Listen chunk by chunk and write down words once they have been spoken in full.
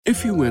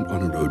If you went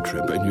on a road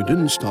trip and you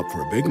didn't stop for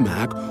a Big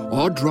Mac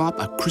or drop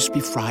a crispy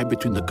fry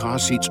between the car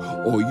seats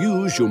or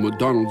use your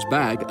McDonald's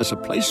bag as a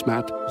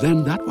placemat,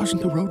 then that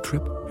wasn't a road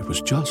trip. It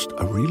was just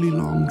a really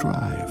long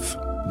drive.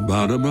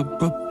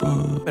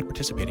 Ba-da-ba-ba-ba. At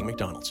participating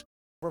McDonald's.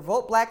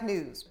 Revolt Black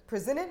News,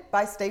 presented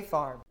by State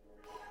Farm.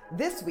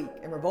 This week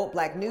in Revolt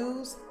Black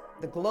News,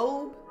 the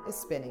globe is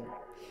spinning.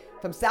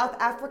 From South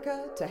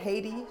Africa to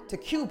Haiti to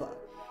Cuba,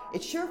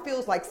 it sure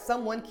feels like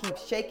someone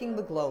keeps shaking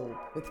the globe,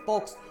 with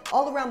folks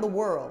all around the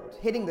world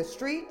hitting the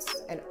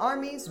streets and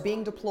armies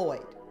being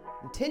deployed.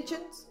 And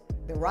tensions,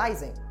 they're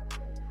rising.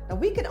 Now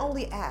we can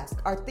only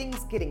ask, are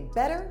things getting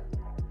better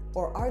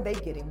or are they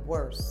getting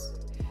worse?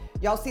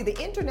 Y'all see,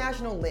 the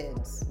international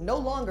lens no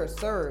longer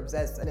serves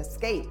as an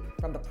escape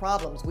from the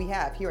problems we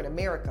have here in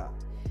America.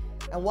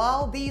 And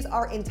while these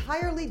are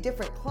entirely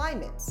different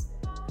climates,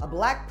 a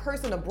Black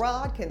person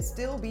abroad can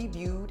still be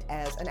viewed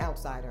as an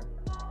outsider.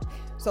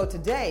 So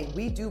today,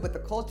 we do what the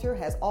culture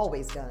has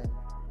always done.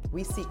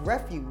 We seek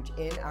refuge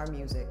in our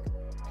music.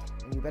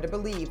 And you better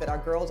believe that our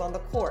girls on the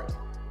court,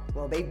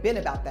 well, they've been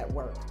about that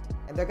work,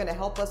 and they're gonna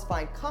help us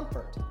find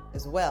comfort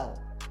as well.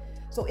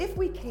 So if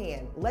we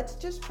can, let's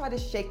just try to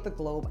shake the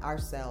globe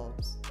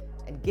ourselves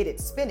and get it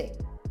spinning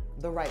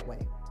the right way.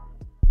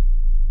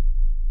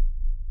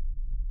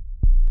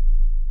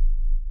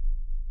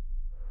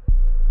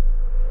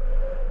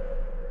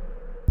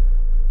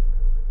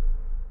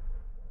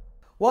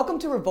 Welcome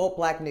to Revolt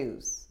Black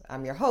News.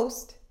 I'm your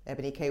host,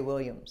 Ebony K.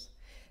 Williams.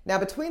 Now,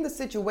 between the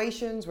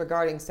situations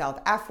regarding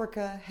South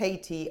Africa,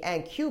 Haiti,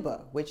 and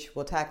Cuba, which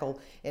we'll tackle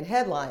in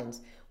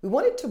headlines, we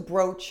wanted to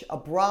broach a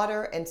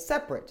broader and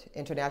separate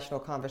international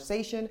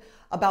conversation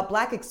about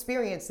Black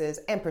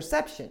experiences and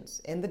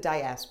perceptions in the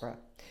diaspora.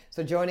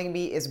 So joining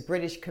me is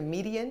British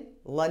comedian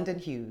London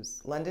Hughes.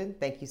 London,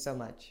 thank you so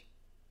much.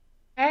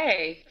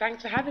 Hey,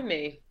 thanks for having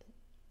me.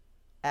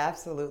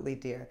 Absolutely,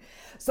 dear.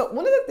 So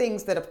one of the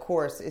things that, of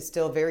course, is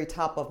still very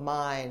top of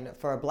mind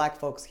for Black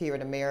folks here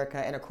in America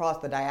and across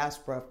the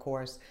diaspora, of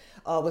course,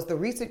 was the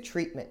recent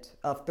treatment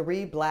of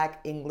 3 Black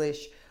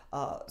English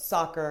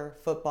soccer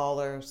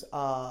footballers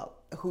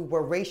who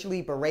were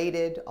racially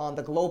berated on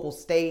the global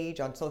stage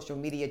on social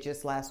media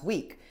just last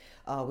week.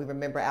 We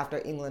remember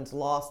after England's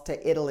loss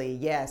to Italy,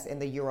 yes, in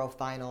the Euro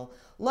final.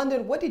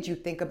 London, what did you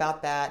think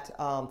about that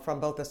from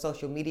both a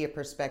social media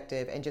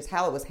perspective and just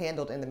how it was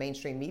handled in the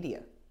mainstream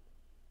media?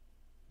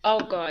 Oh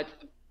God,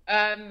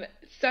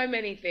 so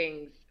many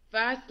things.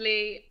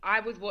 Firstly, I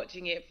was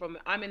watching it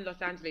I'm in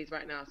Los Angeles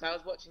right now, so I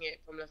was watching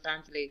it from Los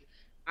Angeles,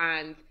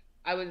 and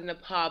I was in a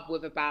pub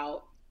with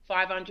about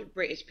 500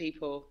 British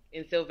people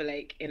in Silver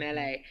Lake in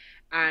LA.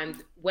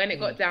 And when it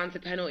got down to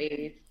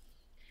penalties,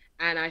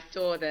 and I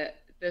saw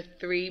that the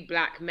 3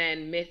 Black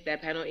men missed their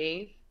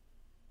penalties,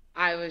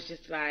 I was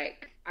just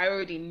like, I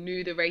already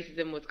knew the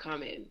racism was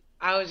coming.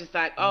 I was just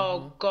like,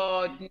 oh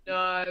God,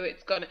 no,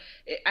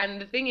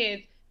 and the thing is,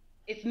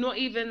 it's not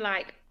even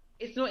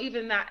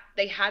that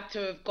they had to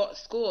have got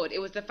scored. It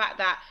was the fact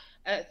that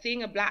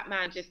seeing a Black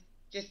man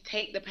just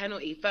take the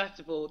penalty. First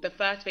of all, the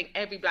first thing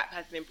every Black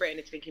person in Britain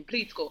is thinking,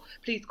 please score,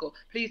 please score,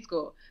 please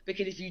score.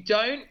 Because if you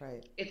don't,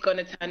 It's going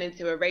to turn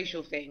into a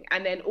racial thing.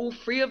 And then all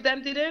 3 of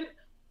them didn't.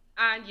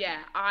 And yeah,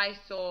 I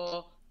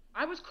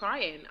was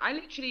crying. I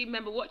literally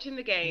remember watching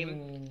the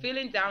game,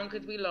 feeling down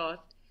because we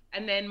lost.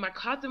 And then my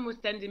cousin was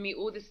sending me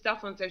all this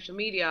stuff on social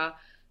media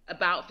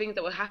about things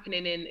that were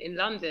happening in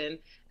London,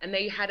 and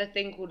they had a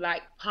thing called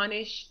like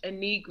punish a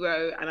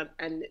Negro,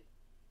 and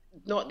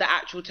not the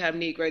actual term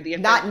Negro, the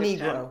not Negro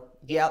term.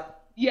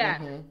 Yep.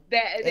 Yeah,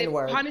 they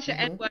N-word. Punish an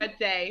N-word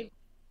day,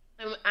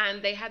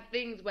 and they had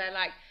things where,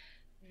 like,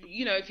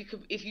 you know,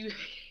 if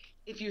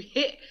you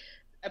hit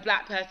a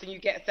Black person, you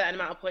get a certain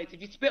amount of points. If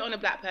you spit on a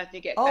Black person,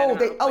 you get a certain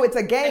amount of points.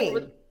 It's a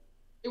game.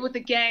 It was a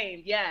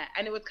game, yeah,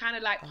 and it was kind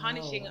of like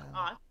punishing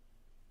us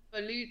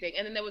for losing,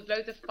 and then there was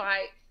loads of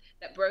fights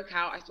that broke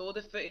out. I saw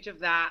the footage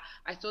of that.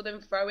 I saw them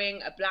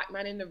throwing a Black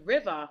man in the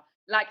river.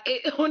 Like,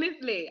 it,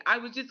 honestly, I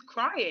was just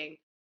crying.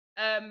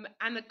 And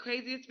the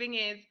craziest thing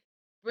is,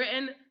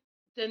 Britain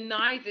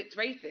denies it's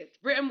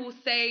racist. Britain will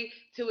say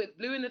till it's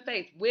blue in the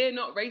face, we're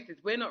not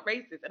racist, we're not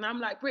racist. And I'm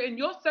like, Britain,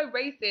 you're so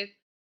racist.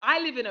 I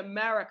live in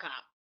America.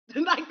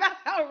 Like, that's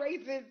how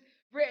racist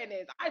Britain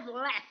is. I've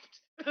left.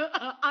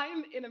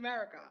 I'm in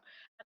America.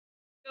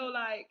 So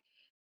like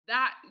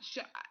that,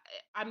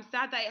 I'm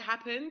sad that it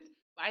happened.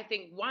 But I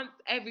think once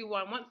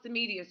the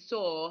media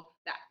saw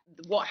that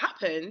what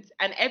happened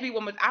and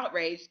everyone was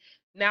outraged,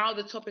 now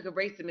the topic of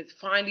racism is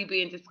finally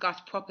being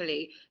discussed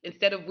properly.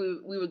 Instead of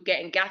we were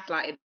getting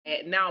gaslighted,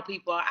 now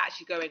people are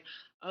actually going,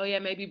 oh yeah,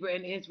 maybe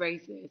Britain is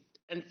racist.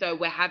 And so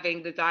we're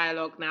having the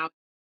dialogue now,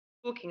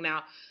 talking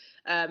now.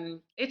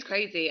 It's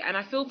crazy. And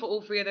I feel for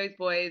all 3 of those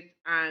boys.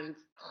 And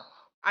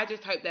I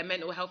just hope their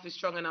mental health is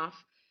strong enough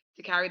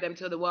to carry them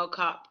till the World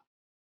Cup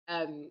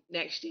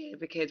next year,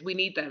 because we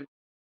need them.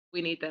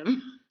 We need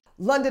them.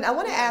 London, I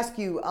want to ask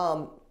you,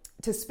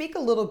 to speak a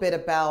little bit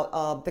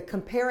about the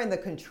compare and the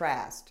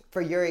contrast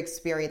for your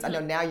experience. I know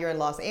now you're in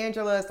Los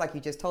Angeles, like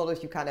you just told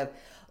us, you kind of,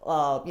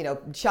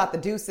 shot the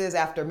deuces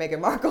after Meghan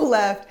Markle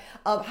left.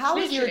 How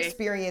has your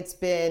experience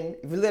been,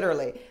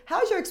 how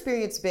has your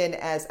experience been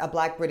as a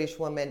Black British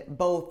woman,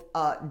 both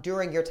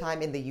during your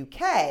time in the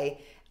UK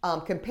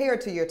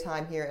compared to your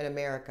time here in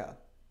America?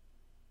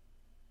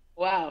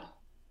 Wow,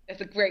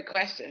 that's a great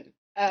question.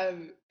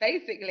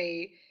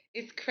 Basically,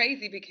 it's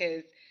crazy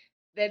because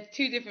there's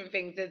two different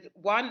things. There's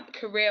one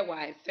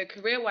career-wise. So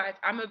career-wise,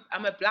 I'm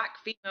a Black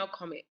female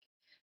comic,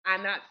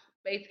 and that's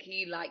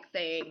basically like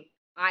saying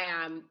I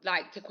am,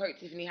 like, to quote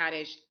Tiffany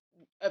Haddish,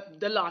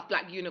 the last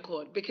Black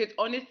unicorn. Because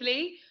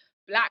honestly,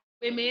 Black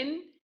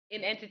women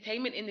in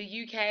entertainment in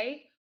the UK,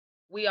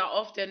 we are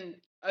often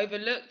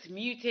overlooked,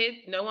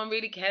 muted. No one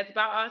really cares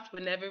about us. We're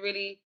never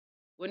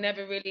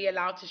really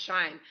allowed to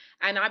shine.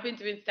 And I've been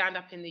doing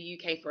stand-up in the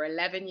UK for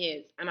 11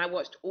 years, and I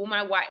watched all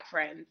my white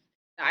friends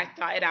that I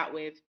started out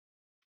with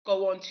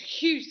go on to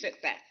huge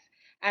success.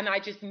 And I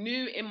just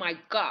knew in my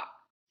gut,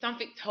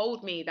 something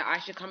told me that I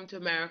should come to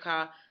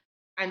America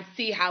and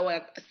see how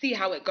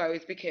it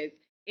goes, because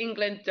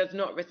England does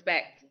not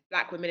respect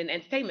Black women in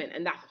entertainment,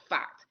 and that's a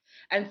fact.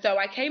 And so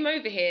I came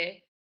over here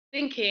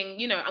thinking,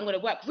 I'm going to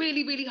work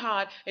really, really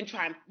hard and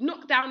try and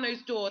knock down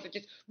those doors and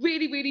just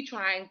really, really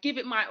try and give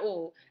it my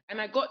all. And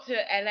I got to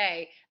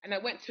LA and I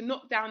went to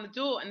knock down the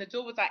door, and the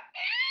door was like,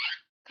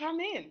 come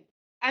in.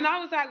 And I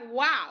was like,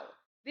 wow,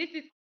 this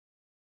is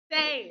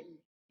insane.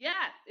 Yeah,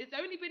 it's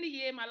only been a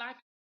year. My life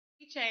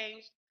has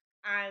changed.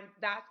 And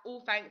that's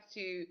all thanks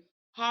to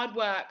hard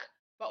work,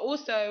 but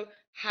also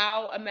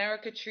how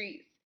America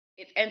treats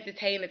its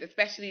entertainers,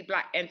 especially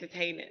Black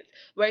entertainers.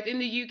 Whereas in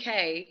the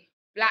UK,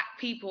 Black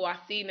people are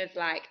seen as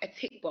like a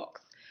tick box,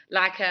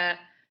 like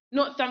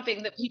not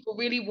something that people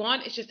really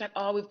want. It's just like,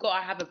 oh, we've got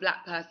to have a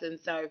Black person,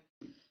 so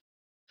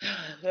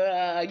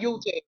you'll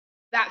do.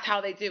 That's how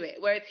they do it.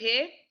 Whereas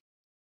here,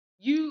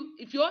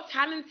 if you're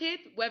talented,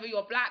 whether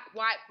you're Black,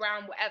 white,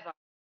 brown, whatever,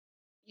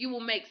 you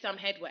will make some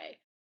headway.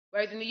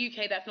 Whereas in the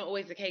UK, that's not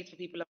always the case for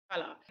people of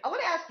color. I want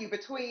to ask you,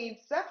 between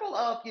several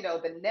of, the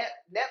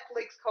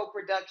Netflix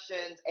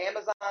co-productions,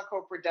 Amazon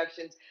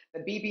co-productions,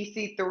 the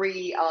BBC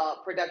Three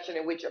production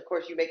in which, of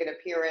course, you make an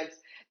appearance.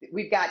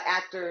 We've got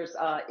actors,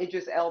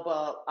 Idris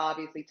Elba,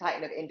 obviously,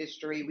 titan of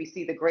industry. We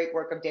see the great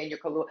work of Daniel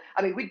Kaluuya.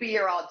 I mean, we'd be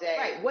here all day.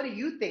 Right. What do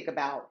you think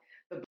about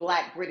the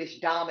Black British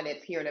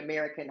dominance here in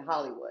American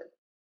Hollywood?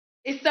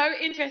 It's so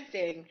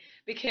interesting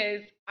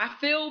because I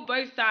feel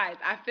both sides.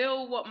 I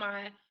feel what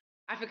my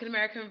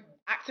African-American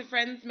actor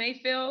friends may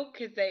feel,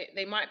 because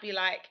they might be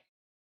like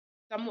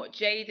somewhat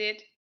jaded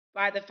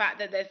by the fact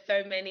that there's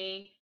so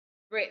many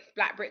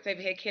Black Brits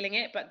over here killing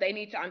it, but they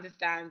need to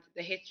understand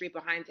the history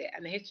behind it.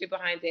 And the history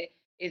behind it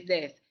is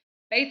this.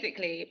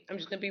 Basically, I'm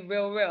just going to be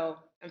real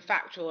and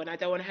factual, and I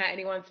don't want to hurt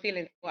anyone's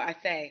feelings what I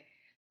say.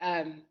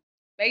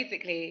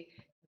 Basically,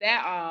 there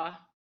are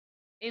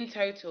in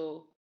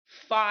total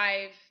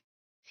 5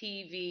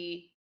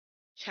 TV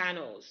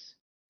channels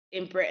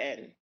in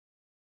Britain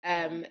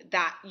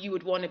that you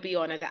would want to be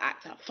on as an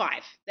actor.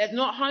 5. There's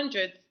not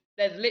hundreds,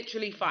 there's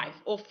literally 5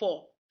 or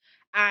 4.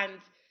 And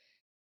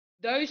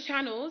those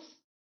channels,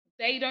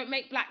 they don't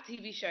make Black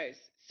TV shows.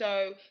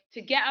 So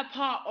to get a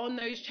part on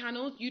those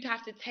channels, you'd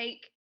have to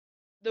take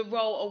the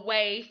role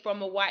away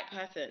from a white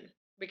person,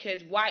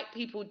 because white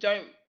people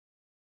don't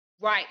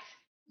write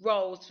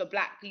roles for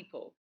Black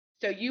people.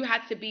 So you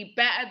had to be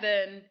better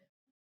than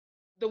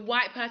the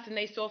white person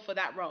they saw for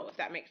that role, if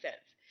that makes sense.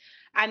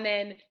 And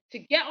then to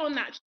get on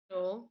that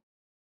channel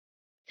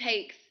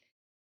takes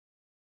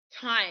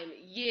time,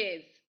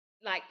 years.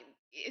 Like,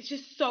 it's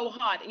just so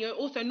hard. And you're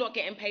also not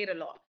getting paid a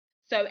lot.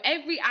 So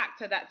every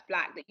actor that's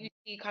Black that you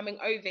see coming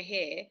over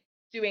here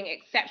doing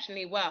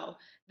exceptionally well,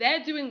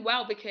 they're doing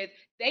well because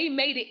they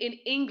made it in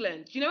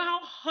England. Do you know how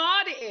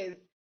hard it is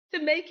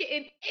to make it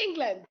in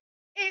England?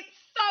 It's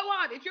so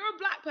hard. If you're a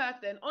Black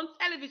person on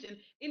television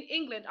in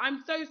England,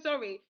 I'm so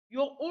sorry.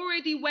 You're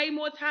already way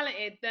more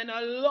talented than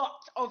a lot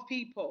of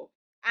people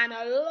and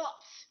a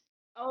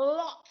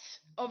lot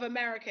of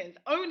Americans.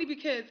 Only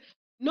because,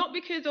 not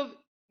because of,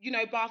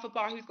 bar for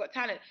bar who's got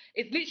talent.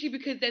 It's literally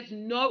because there's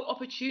no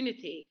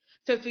opportunity.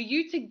 So for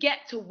you to get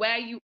to where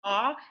you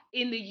are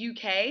in the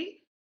UK,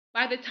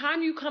 by the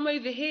time you come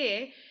over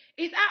here,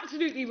 it's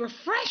absolutely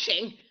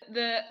refreshing.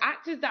 The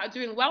actors that are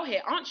doing well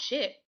here aren't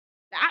shit.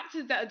 The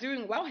actors that are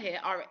doing well here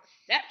are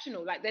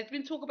exceptional. Like, there's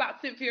been talk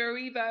about Cynthia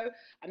Erivo.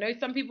 I know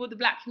some people in the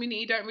Black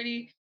community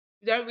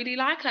don't really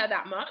like her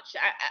that much.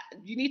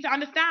 You need to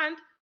understand,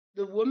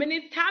 the woman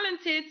is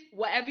talented.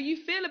 Whatever you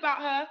feel about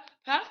her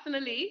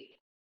personally,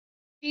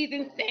 she's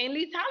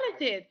insanely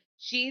talented.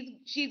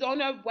 She's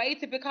on her way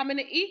to becoming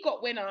an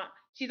EGOT winner.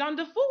 She's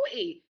under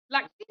 40.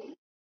 Like, she's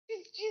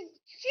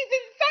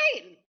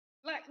insane.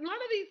 Like, none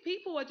of these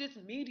people are just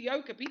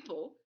mediocre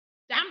people.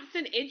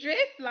 Damson Idris,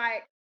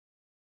 like,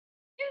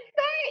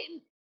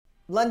 insane.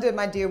 London,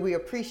 my dear, we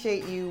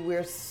appreciate you.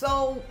 We're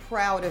so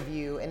proud of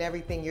you and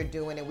everything you're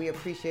doing, and we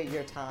appreciate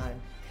your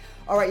time.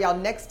 All right, y'all,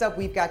 next up,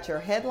 we've got your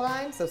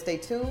headlines, so stay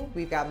tuned.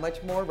 We've got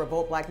much more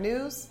Revolt Black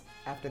News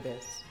after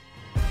this.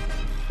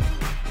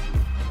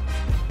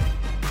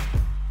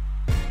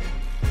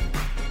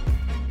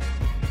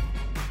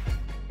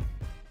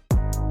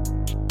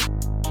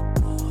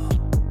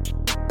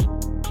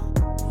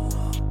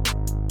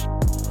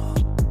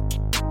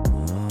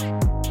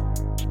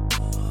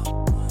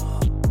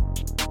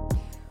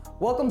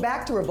 Welcome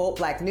back to Revolt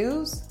Black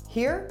News.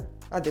 Here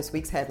are this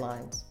week's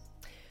headlines.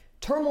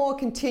 Turmoil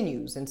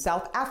continues in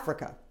South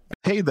Africa.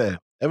 Hey there,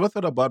 ever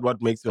thought about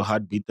what makes your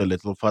heart beat a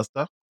little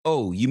faster?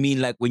 Oh, you mean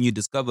like when you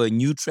discover a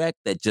new track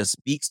that just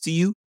speaks to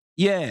you?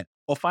 Yeah,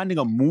 or finding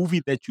a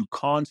movie that you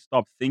can't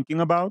stop thinking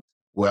about?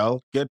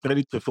 Well, get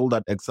ready to feel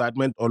that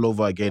excitement all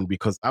over again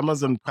because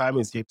Amazon Prime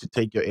is here to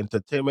take your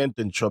entertainment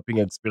and shopping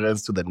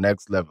experience to the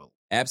next level.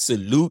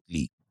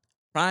 Absolutely.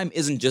 Prime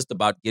isn't just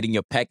about getting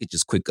your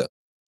packages quicker.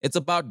 It's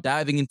about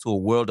diving into a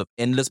world of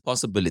endless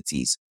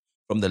possibilities,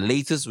 from the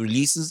latest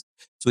releases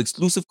to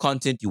exclusive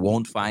content you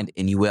won't find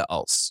anywhere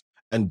else.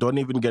 And don't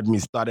even get me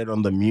started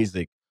on the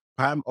music.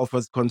 Prime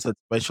offers concert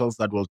specials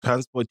that will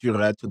transport you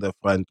right to the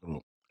front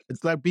row.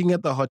 It's like being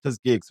at the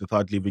hottest gigs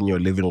without leaving your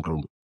living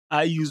room.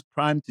 I use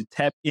Prime to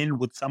tap in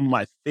with some of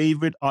my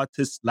favorite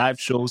artists' live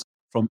shows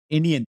from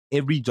any and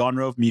every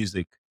genre of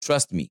music.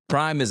 Trust me,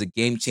 Prime is a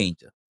game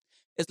changer.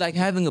 It's like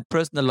having a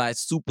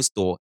personalized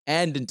superstore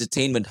and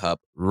entertainment hub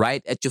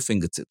right at your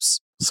fingertips.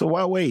 So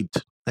why wait?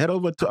 Head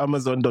over to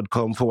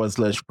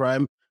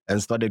amazon.com/Prime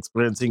and start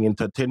experiencing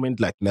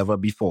entertainment like never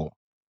before.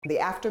 The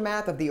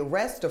aftermath of the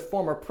arrest of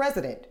former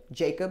President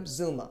Jacob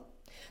Zuma.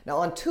 Now,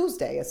 on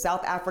Tuesday, a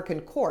South African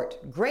court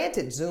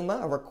granted Zuma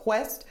a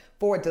request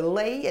for a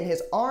delay in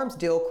his arms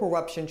deal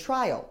corruption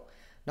trial.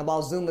 Now,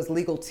 while Zuma's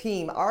legal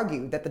team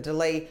argued that the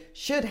delay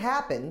should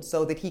happen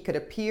so that he could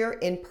appear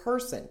in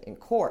person in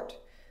court,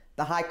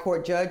 the High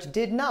Court judge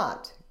did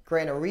not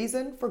grant a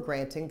reason for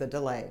granting the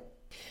delay.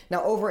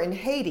 Now, over in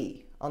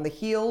Haiti, on the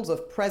heels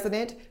of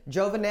President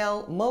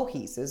Jovenel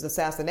Moïse's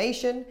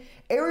assassination,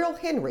 Ariel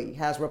Henry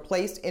has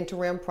replaced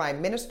interim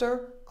Prime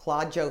Minister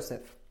Claude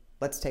Joseph.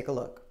 Let's take a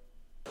look.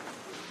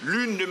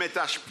 L'une de mes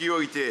tâches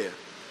prioritaires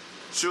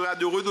sera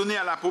de redonner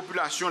à la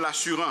population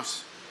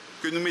l'assurance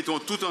que nous mettons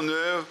tout en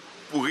œuvre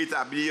pour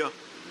rétablir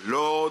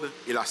l'ordre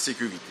et la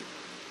sécurité.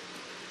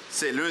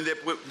 C'est l'un des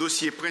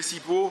dossiers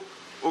principaux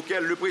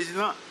auxquels le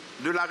président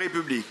de la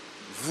République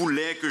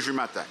voulait que je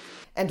m'attaque.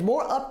 And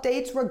more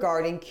updates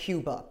regarding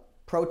Cuba.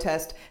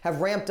 Protests have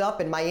ramped up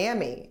in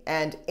Miami,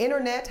 and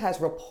internet has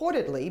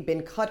reportedly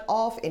been cut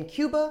off in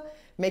Cuba,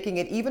 making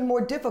it even more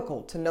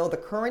difficult to know the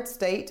current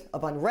state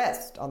of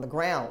unrest on the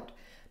ground.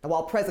 Now,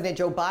 while President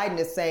Joe Biden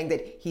is saying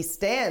that he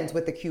stands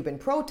with the Cuban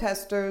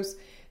protesters,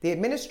 the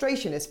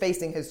administration is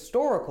facing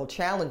historical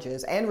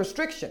challenges and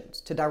restrictions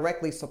to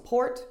directly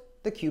support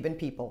the Cuban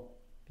people.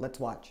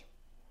 Let's watch.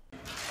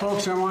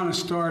 Folks, I want to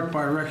start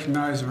by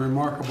recognizing the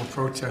remarkable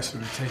protests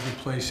that are taking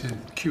place in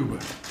Cuba.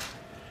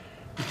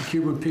 With the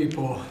Cuban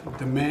people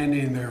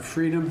demanding their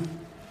freedom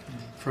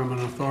from an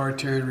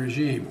authoritarian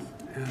regime.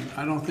 And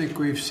I don't think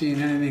we've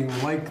seen anything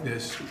like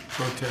this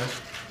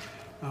protest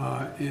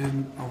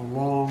in a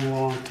long,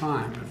 long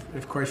time,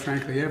 if quite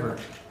frankly ever.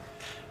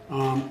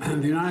 The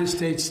United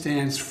States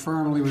stands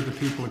firmly with the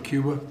people of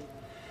Cuba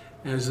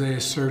as they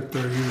assert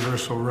their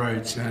universal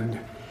rights. And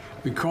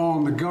we call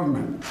on the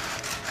government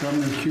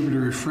of Cuba to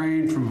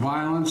refrain from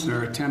violence and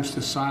their attempts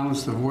to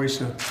silence the voice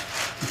of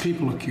the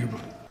people of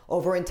Cuba.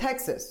 Over in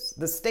Texas,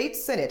 the state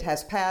Senate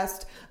has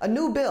passed a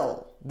new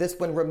bill. This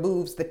one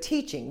removes the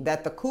teaching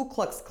that the Ku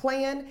Klux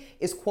Klan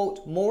is,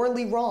 quote,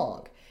 morally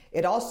wrong.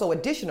 It also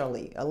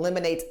additionally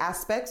eliminates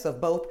aspects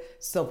of both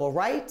civil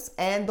rights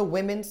and the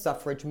women's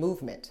suffrage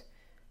movement.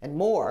 And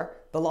more,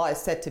 the law is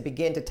set to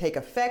begin to take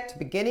effect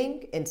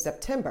beginning in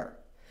September.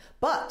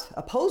 But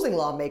opposing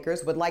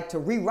lawmakers would like to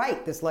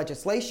rewrite this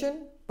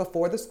legislation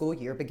before the school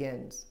year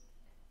begins.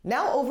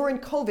 Now over in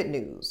COVID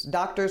news,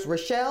 Drs.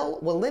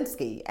 Rochelle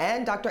Walensky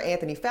and Dr.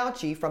 Anthony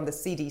Fauci from the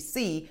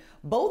CDC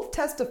both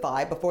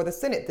testified before the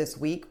Senate this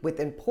week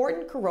with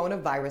important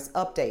coronavirus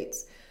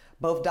updates.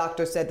 Both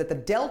doctors said that the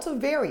Delta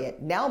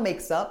variant now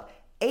makes up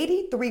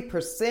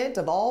 83%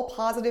 of all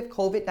positive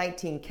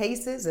COVID-19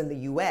 cases in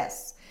the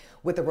U.S.,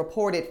 with a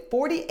reported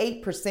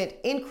 48%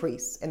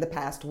 increase in the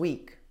past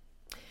week.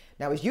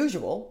 Now, as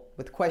usual,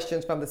 with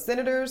questions from the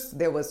senators,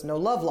 there was no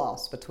love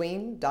lost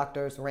between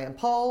Drs. Rand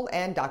Paul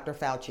and Dr.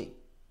 Fauci.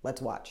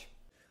 Let's watch.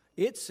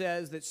 It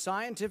says that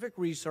scientific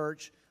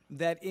research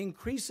that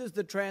increases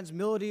the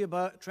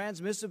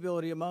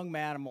transmissibility among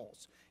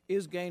mammals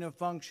is gain of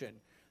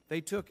function. They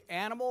took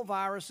animal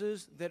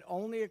viruses that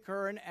only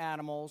occur in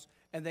animals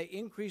and they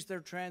increased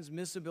their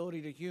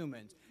transmissibility to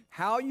humans.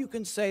 How you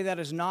can say that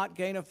is not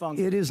gain of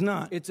function? It is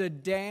not. It's a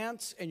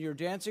dance, and you're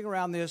dancing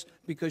around this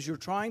because you're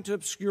trying to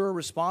obscure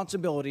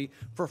responsibility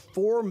for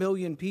 4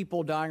 million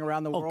people dying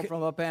around the world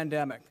from a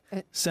pandemic.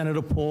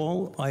 Senator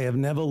Paul, I have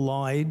never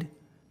lied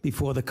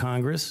before the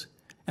Congress,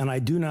 and I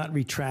do not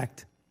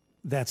retract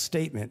that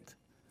statement.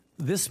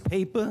 This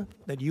paper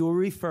that you are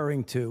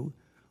referring to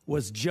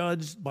was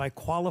judged by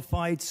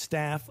qualified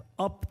staff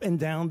up and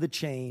down the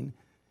chain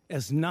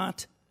as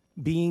not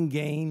being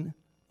gain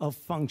of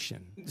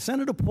function.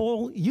 Senator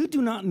Paul, you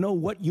do not know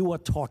what you are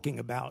talking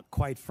about,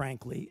 quite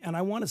frankly, and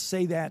I want to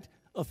say that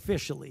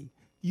officially.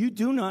 You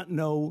do not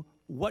know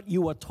what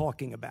you are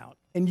talking about,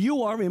 and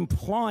you are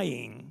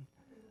implying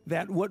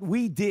that what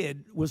we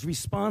did was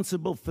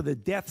responsible for the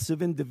deaths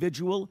of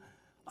individuals.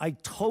 I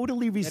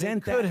totally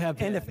resent that.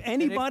 And if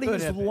anybody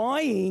is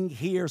lying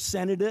here,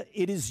 Senator,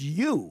 it is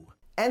you.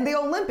 And the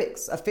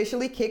Olympics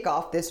officially kick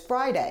off this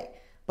Friday.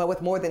 But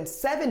with more than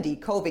 70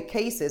 COVID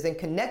cases in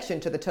connection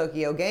to the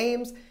Tokyo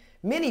Games,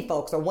 many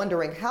folks are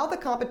wondering how the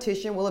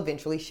competition will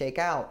eventually shake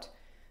out.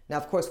 Now,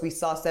 of course, we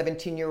saw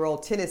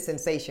 17-year-old tennis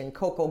sensation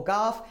Coco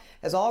Gauff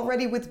has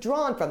already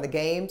withdrawn from the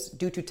Games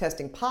due to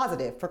testing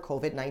positive for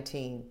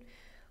COVID-19.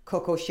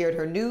 Coco shared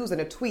her news in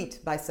a tweet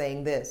by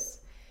saying this: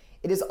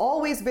 "It has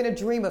always been a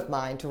dream of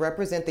mine to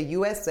represent the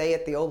USA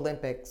at the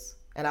Olympics,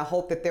 and I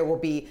hope that there will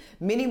be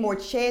many more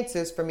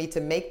chances for me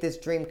to make this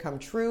dream come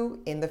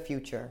true in the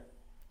future."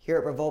 Here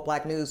at Revolt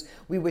Black News,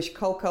 we wish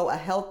Coco a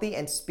healthy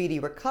and speedy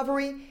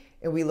recovery,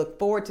 and we look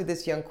forward to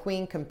this young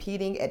queen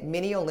competing at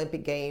many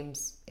Olympic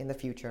Games in the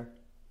future.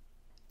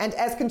 And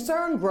as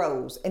concern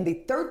grows in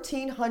the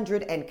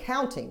 1,300 and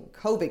counting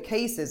COVID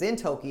cases in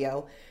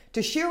Tokyo,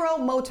 Toshiro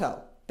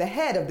Moto, the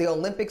head of the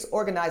Olympics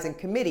Organizing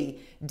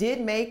Committee,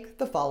 did make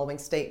the following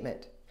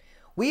statement: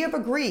 "We have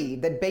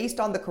agreed that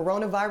based on the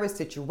coronavirus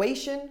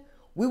situation,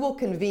 we will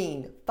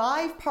convene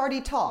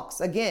 5-party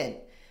talks again.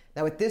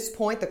 Now, at this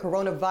point, the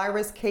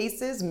coronavirus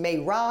cases may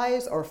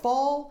rise or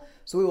fall,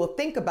 so we will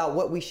think about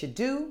what we should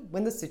do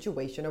when the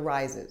situation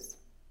arises."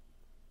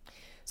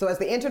 So as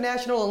the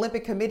International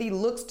Olympic Committee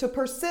looks to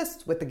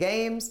persist with the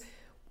Games,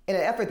 in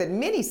an effort that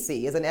many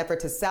see as an effort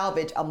to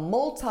salvage a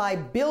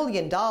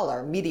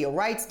multi-billion-dollar media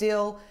rights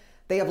deal,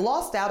 they have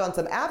lost out on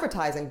some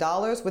advertising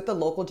dollars with the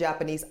local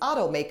Japanese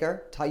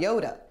automaker,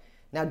 Toyota.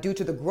 Now, due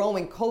to the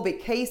growing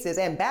COVID cases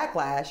and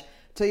backlash,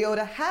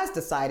 Toyota has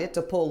decided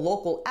to pull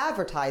local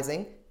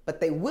advertising, but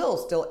they will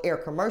still air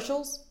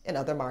commercials in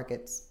other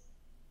markets.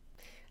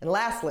 And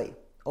lastly,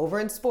 over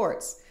in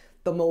sports,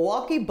 the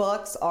Milwaukee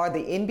Bucks are the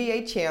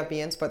NBA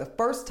champions for the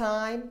first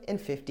time in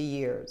 50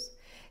 years,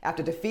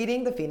 after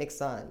defeating the Phoenix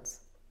Suns.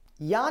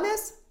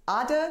 Giannis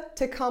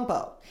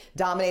Antetokounmpo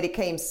dominated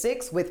Game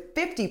 6 with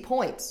 50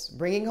 points,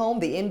 bringing home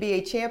the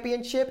NBA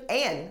championship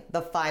and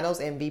the Finals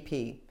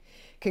MVP.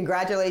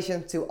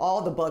 Congratulations to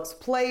all the Bucks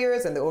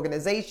players and the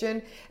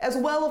organization, as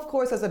well, of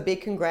course, as a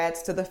big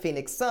congrats to the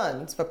Phoenix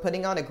Suns for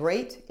putting on a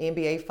great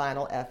NBA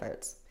final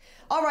efforts.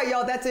 All right,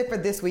 y'all, that's it for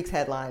this week's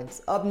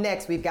headlines. Up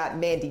next, we've got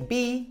Mandy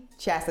B,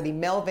 Chastity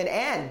Melvin,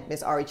 and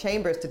Miss Ari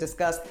Chambers to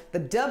discuss the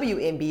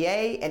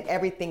WNBA and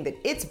everything that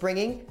it's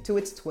bringing to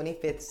its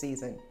 25th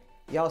season.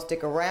 Y'all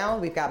stick around.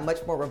 We've got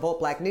much more Revolt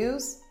Black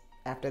News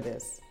after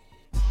this.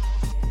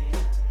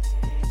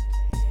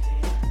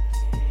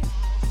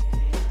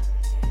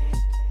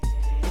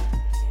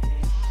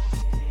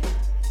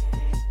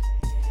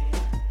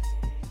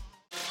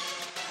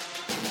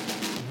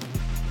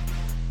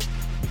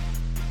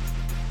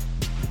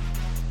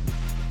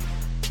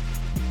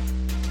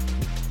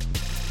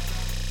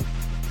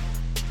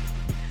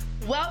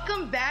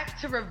 Welcome back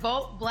to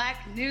Revolt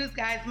Black News,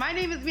 guys. My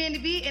name is Mandy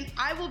B, and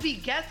I will be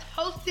guest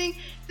hosting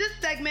this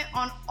segment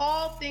on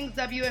all things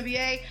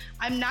WNBA.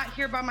 I'm not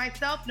here by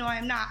myself. No, I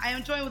am not. I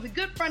am joined with a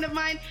good friend of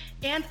mine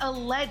and a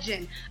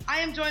legend. I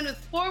am joined with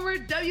former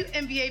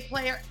WNBA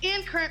player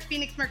and current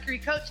Phoenix Mercury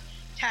coach,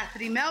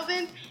 Chastity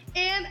Melvin,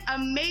 and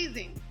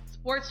amazing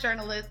sports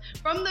journalist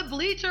from the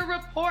Bleacher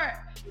Report,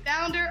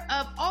 founder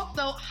of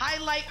also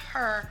Highlight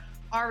Her,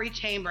 Ari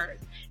Chambers.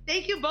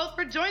 Thank you both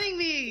for joining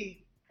me.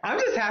 I'm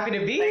just happy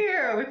to be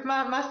here with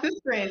my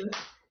sister.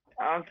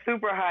 I'm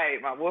super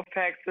hyped. My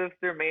Wolfpack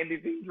sister, Mandy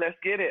V. Let's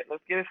get it.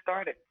 Let's get it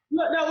started.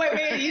 No, wait,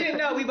 Mandy, you didn't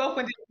know we both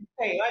went to NC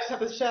State. I just have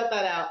to shut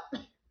that out.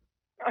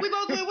 We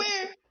both went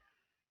where?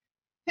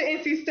 To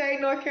NC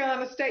State, North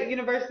Carolina State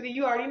University.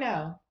 You already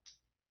know.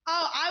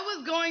 Oh, I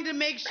was going to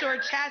make sure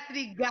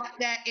Chastity got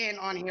that in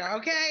on here,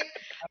 okay?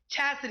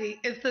 Chastity,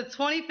 it's the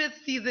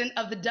 25th season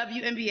of the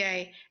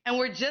WNBA, and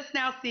we're just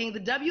now seeing the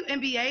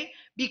WNBA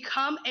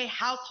become a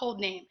household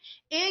name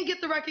and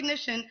get the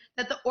recognition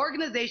that the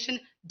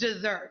organization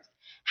deserves.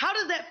 How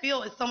does that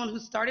feel as someone who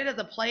started as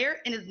a player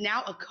and is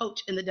now a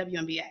coach in the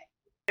WNBA?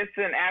 It's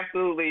an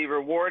absolutely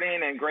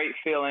rewarding and great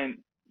feeling.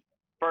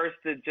 First,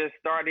 to just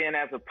start in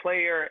as a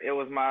player, it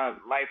was my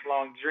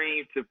lifelong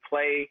dream to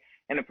play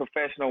in a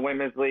professional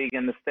women's league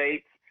in the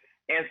States.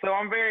 And so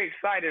I'm very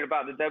excited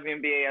about the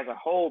WNBA as a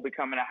whole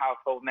becoming a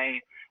household name.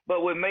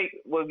 But what make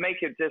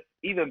it just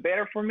even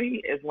better for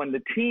me is when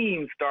the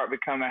teams start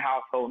becoming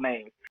household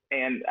names.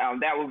 And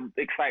that would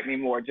excite me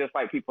more, just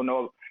like people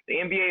know the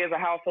NBA is a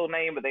household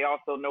name, but they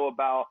also know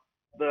about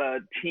the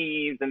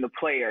teams and the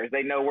players.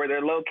 They know where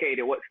they're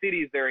located, what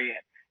cities they're in.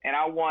 And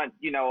I want,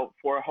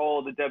 for a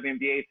whole the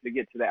WNBA to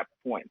get to that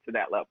point, to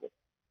that level.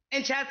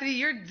 And Chastity,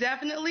 you're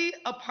definitely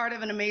a part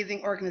of an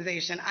amazing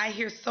organization. I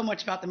hear so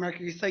much about the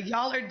Mercury. So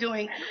y'all are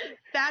doing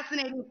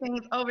fascinating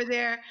things over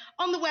there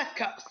on the West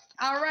Coast.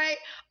 All right.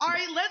 All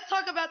right. Let's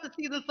talk about the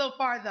season so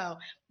far, though.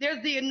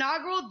 There's the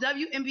inaugural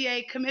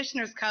WNBA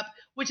Commissioner's Cup,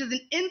 which is an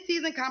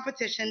in-season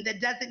competition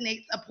that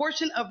designates a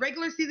portion of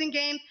regular season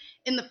games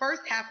in the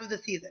first half of the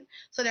season.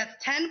 So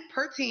that's 10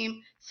 per team,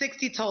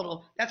 60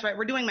 total. That's right.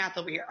 We're doing math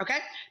over here. Okay.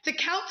 To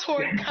count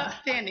toward cup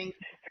standings.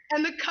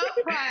 And the cup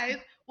prize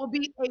will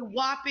be a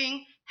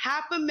whopping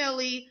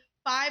 $500,000,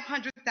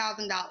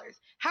 $500,000.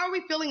 How are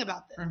we feeling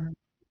about this? Mm-hmm.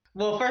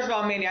 Well, first of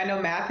all, Mandy, I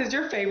know math is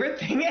your favorite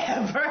thing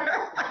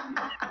ever.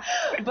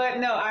 But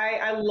no,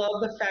 I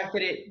love the fact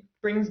that it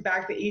brings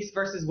back the East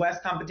versus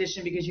West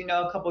competition because,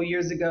 a couple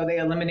years ago they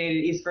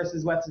eliminated East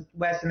versus West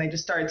and they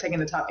just started taking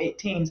the top 8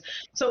 teams.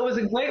 So it was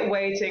a great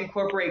way to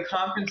incorporate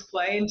conference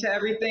play into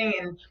everything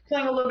and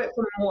playing a little bit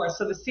for more.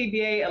 So the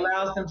CBA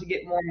allows them to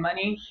get more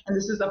money, and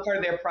this is a part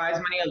of their prize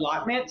money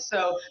allotment.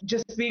 So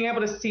just being able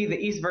to see the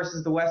East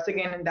versus the West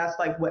again, and that's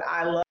like what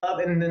I love.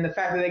 And then the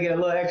fact that they get a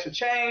little extra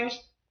change,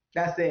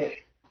 that's it.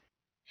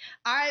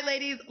 All right,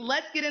 ladies,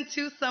 let's get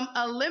into some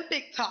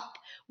Olympic talk.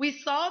 We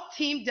saw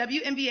Team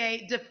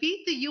WNBA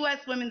defeat the U.S.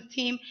 women's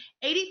team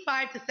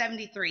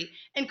 85-73.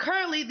 And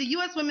currently, the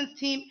U.S. women's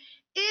team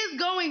is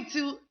going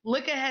to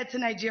look ahead to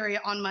Nigeria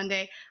on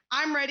Monday.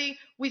 I'm ready.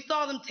 We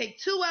saw them take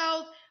 2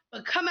 L's,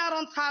 but come out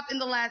on top in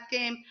the last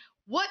game.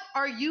 What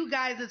are you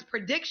guys'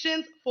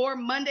 predictions for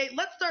Monday?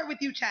 Let's start with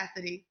you,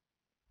 Chastity.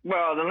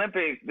 Well,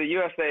 the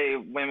USA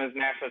women's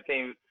national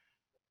team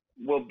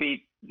will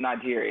beat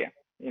Nigeria,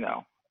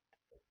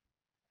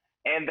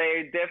 And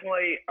they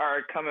definitely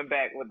are coming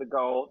back with the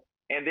gold.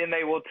 And then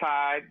they will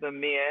tie the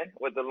men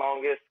with the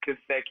longest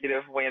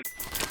consecutive win.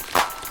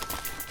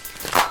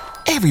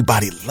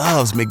 Everybody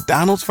loves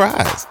McDonald's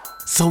fries.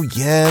 So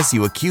yes,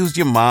 you accused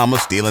your mom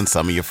of stealing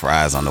some of your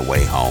fries on the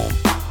way home.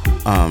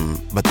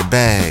 But the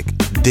bag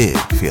did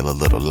feel a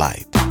little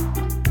light.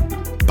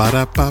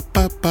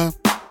 Ba-da-ba-ba-ba.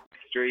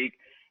 Streak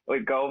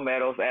with gold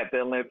medals at the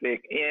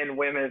Olympic in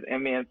women's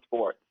and men's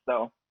sports.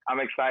 So I'm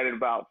excited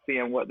about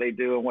seeing what they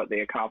do and what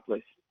they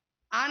accomplish.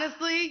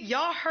 Honestly,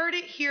 y'all heard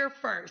it here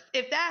first.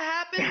 If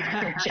that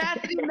happens,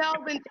 Chastity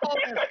Melvin told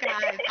us,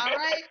 guys. All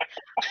right?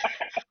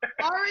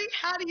 Ari,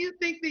 how do you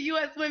think the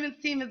U.S. women's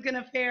team is going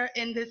to fare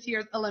in this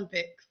year's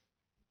Olympics?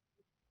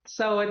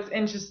 So it's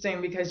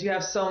interesting because you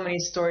have so many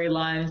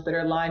storylines that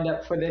are lined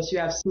up for this. You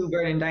have Sue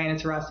Bird and Diana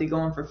Taurasi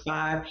going for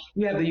 5.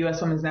 You have the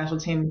U.S. women's national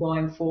team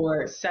going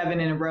for 7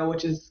 in a row,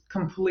 which is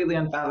completely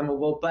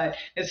unfathomable, but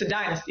it's a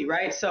dynasty,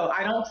 right? So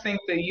I don't think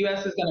the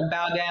U.S. is going to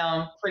bow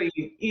down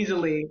pretty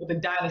easily with a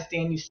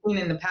dynasty. And you've seen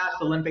in the past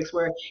Olympics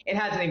where it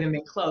hasn't even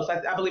been close.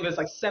 I believe it's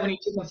like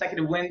 72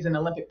 consecutive wins in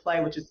Olympic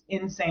play, which is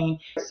insane.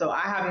 So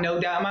I have no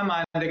doubt in my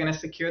mind they're going to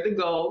secure the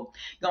gold,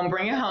 going to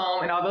bring it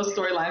home, and all those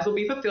storylines will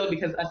be fulfilled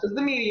because us as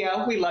the media,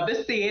 we love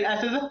to see it,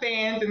 us as the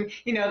fans and,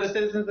 the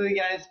citizens of the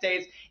United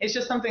States. It's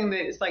just something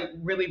that is like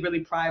really, really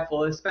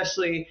prideful,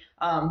 especially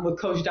with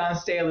Coach Dawn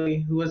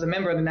Staley, who was a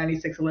member of the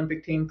 96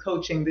 Olympic team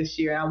coaching this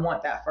year. I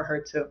want that for her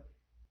too.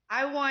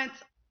 I want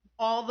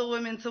all the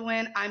women to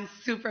win. I'm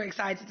super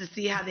excited to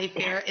see how they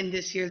fare in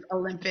this year's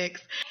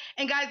Olympics.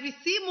 And guys, we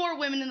see more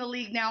women in the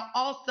league now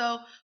also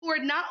who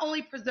are not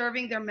only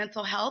preserving their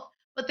mental health,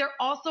 but they're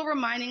also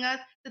reminding us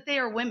that they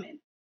are women,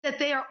 that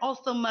they are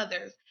also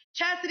mothers.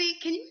 Chastity,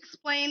 can you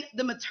explain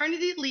the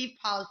maternity leave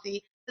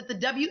policy that the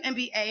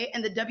WNBA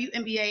and the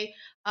WNBA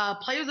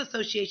Players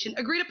Association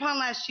agreed upon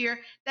last year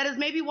that is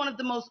maybe one of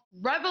the most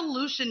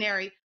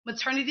revolutionary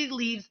maternity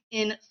leaves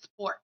in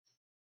sports?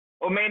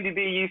 Well, Mandy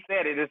B, you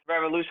said it. It's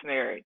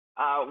revolutionary.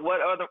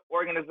 What other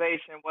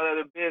organization, what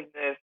other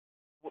business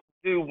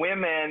do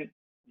women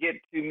get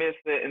to miss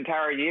the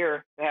entire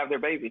year to have their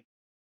baby?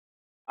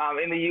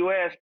 In the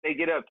U.S., they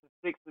get up to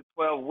 6 to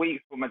 12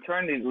 weeks for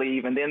maternity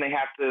leave, and then they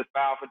have to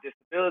file for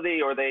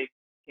disability, or they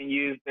can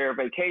use their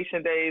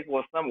vacation days.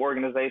 Well, some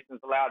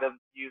organizations allow them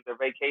to use their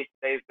vacation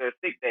days, their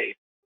sick days.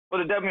 For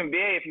the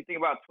WNBA, if you think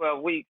about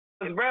 12 weeks,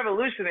 it's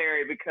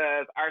revolutionary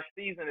because our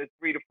season is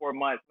 3 to 4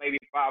 months, maybe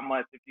 5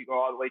 months if you go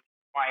all the way to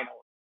the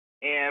finals.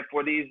 And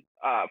for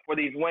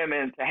these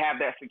women to have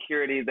that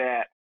security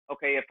that,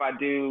 okay, if I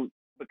do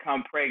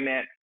become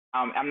pregnant,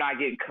 I'm not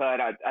getting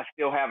cut. I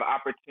still have an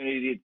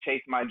opportunity to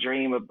chase my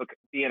dream of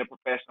being a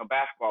professional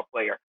basketball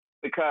player.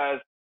 Because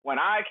when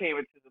I came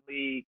into the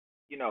league,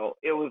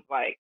 it was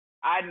like,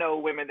 I know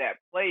women that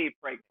played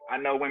pregnant. I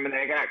know women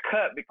that got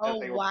cut because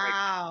they were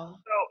pregnant.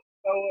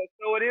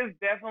 So it is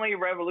definitely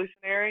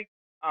revolutionary.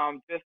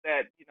 Just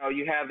that,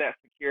 you have that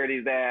security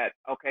that,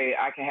 okay,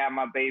 I can have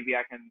my baby,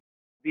 I can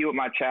be with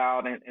my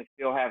child and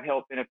still have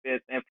health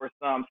benefits, and for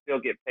some, still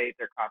get paid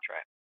their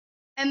contract.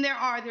 And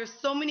there's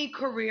so many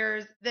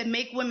careers that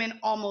make women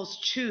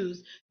almost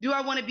choose. Do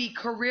I want to be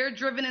career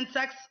driven and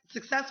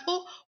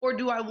successful, or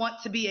do I want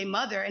to be a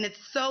mother? And it's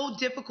so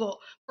difficult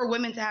for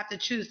women to have to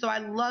choose. So I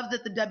love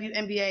that the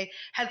WNBA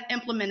has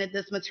implemented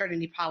this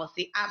maternity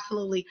policy.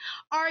 Absolutely.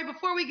 All right,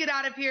 before we get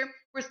out of here,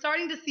 we're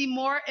starting to see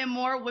more and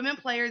more women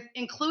players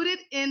included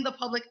in the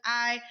public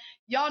eye.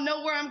 Y'all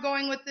know where I'm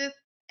going with this.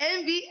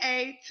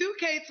 NBA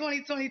 2K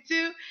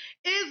 2022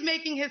 is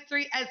making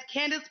history as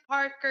Candace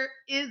Parker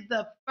is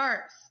the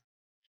first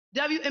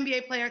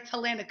WNBA player to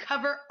land a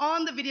cover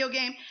on the video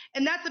game,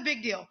 and that's a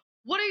big deal.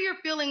 What are your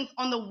feelings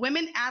on the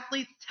women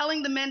athletes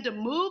telling the men to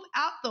move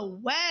out the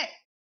way?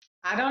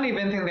 I don't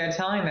even think they're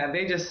telling that.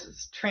 They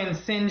just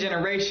transcend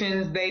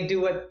generations. They do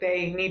what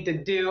they need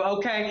to do.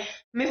 Okay,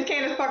 Miss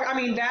Candace Parker, I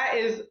mean, that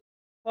is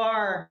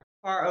far,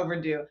 far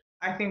overdue.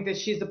 I think that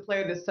she's a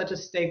player that's such a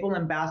staple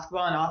in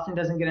basketball and often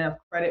doesn't get enough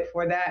credit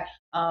for that,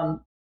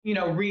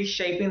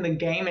 reshaping the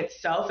game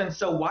itself. And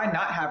so why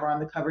not have her on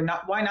the cover?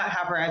 Why not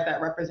have her as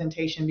that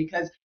representation?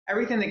 Because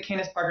everything that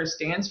Candace Parker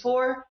stands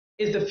for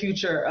is the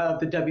future of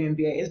the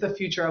WNBA, is the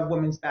future of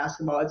women's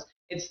basketball.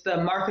 It's the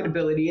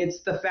marketability.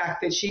 It's the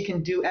fact that she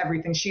can do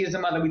everything. She is a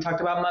mother. We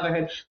talked about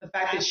motherhood. The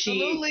fact that she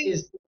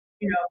is,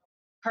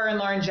 her and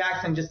Lauren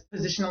Jackson, just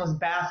positionless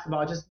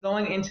basketball, just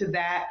going into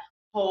that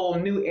whole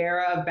new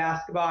era of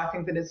basketball. I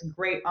think that it's a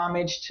great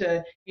homage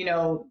to,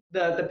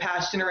 the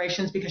past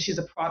generations because she's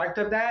a product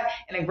of that,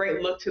 and a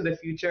great look to the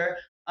future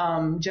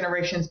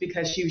generations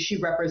because she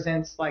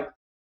represents like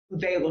who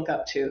they look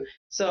up to.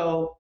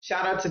 So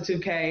shout out to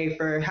 2K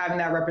for having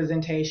that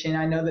representation.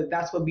 I know that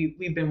that's what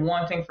we've been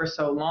wanting for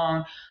so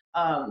long.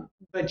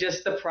 But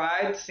just the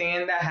pride,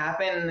 seeing that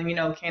happen,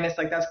 and, Candace,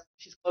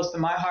 she's close to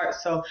my heart.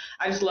 So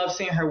I just love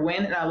seeing her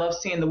win, and I love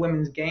seeing the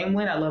women's game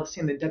win. I love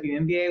seeing the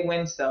WNBA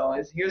win.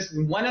 So here's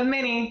one of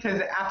many,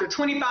 because after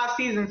 25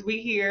 seasons,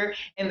 we here,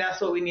 and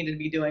that's what we need to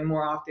be doing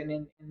more often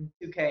in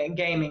 2K and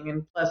gaming.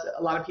 And plus,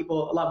 a lot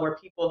more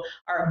people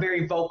are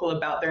very vocal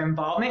about their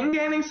involvement in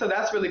gaming. So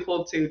that's really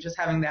cool too, just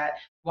having that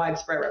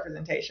widespread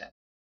representation.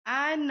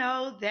 I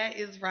know that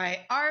is right.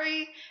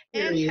 Ari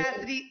and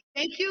Chastity,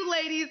 thank you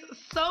ladies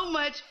so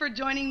much for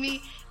joining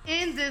me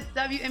in this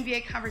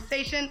WNBA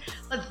conversation.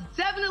 Let's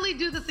definitely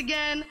do this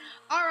again.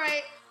 All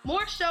right,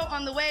 more show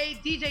on the way.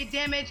 DJ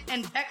Damage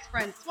and Bex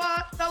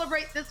Francois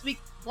celebrate this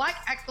week's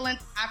Black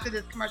Excellence after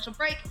this commercial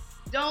break.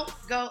 Don't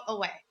go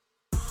away.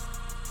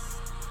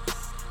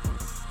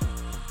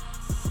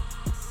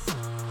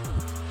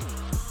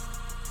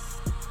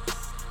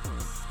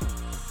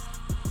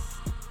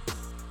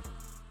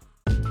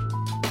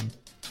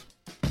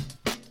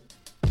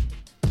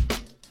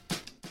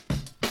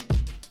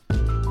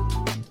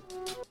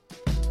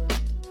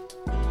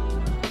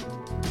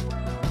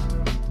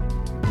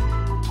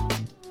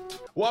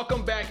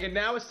 Welcome back, and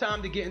now it's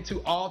time to get into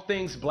all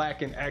things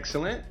Black and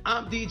Excellent.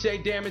 I'm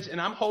DJ Damage,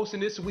 and I'm hosting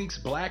this week's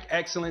Black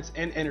Excellence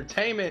in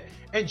Entertainment,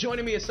 and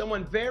joining me is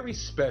someone very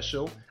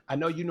special. I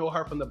know you know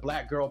her from the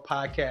Black Girl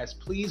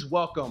Podcast. Please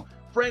welcome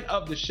friend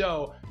of the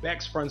show,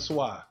 Bex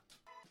Francois.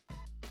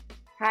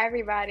 Hi,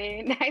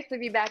 everybody. Nice to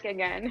be back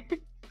again.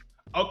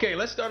 Okay,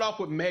 let's start off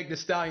with Meg Thee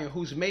Stallion,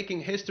 who's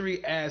making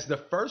history as the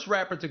first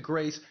rapper to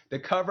grace the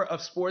cover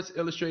of Sports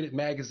Illustrated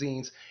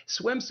magazine's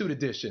swimsuit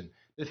edition.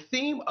 The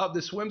theme of the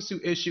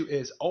swimsuit issue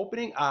is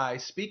opening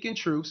eyes, speaking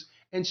truths,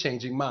 and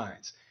changing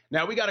minds.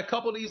 Now, we got a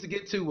couple of these to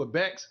get to with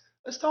Bex.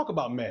 Let's talk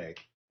about Meg.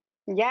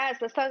 Yes,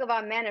 let's talk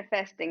about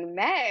manifesting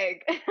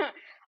Meg.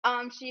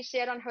 She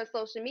shared on her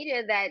social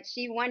media that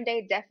she one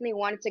day definitely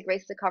wanted to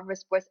grace the cover of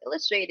Sports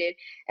Illustrated.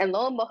 And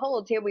lo and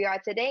behold, here we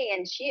are today,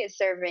 and she is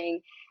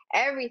serving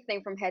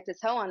everything from head to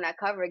toe on that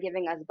cover,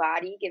 giving us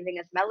body, giving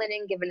us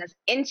melanin, giving us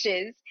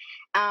inches,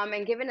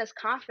 and giving us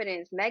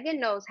confidence. Megan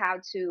knows how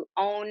to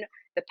own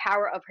the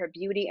power of her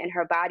beauty and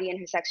her body and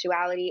her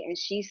sexuality, and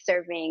she's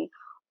serving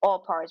all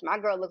parts. My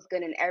girl looks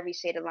good in every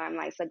shade of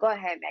limelight. So go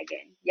ahead,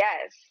 Megan.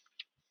 Yes.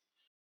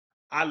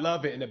 I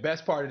love it. And the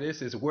best part of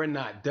this is we're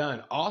not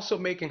done. Also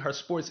making her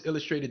Sports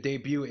Illustrated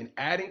debut and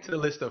adding to the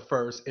list of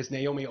firsts is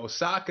Naomi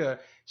Osaka.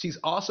 She's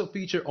also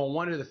featured on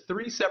one of the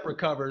 3 separate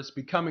covers,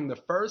 becoming the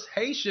first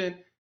Haitian,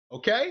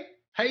 okay?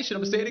 Haitian,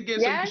 I'm going to say it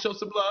again so you can show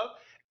some love.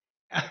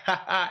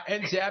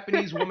 And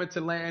Japanese woman to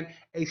land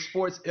a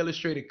Sports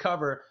Illustrated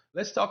cover.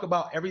 Let's talk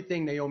about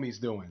everything Naomi's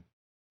doing.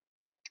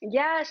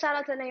 Yeah, shout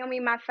out to Naomi,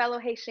 my fellow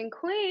Haitian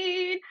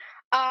queen.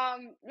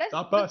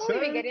 Before we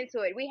even get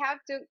into it, we have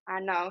to, I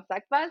know,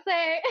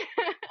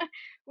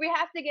 we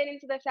have to get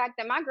into the fact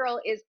that my girl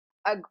is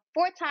a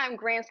 4-time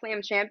Grand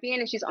Slam champion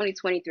and she's only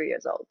 23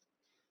 years old.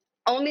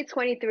 Only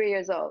 23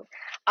 years old.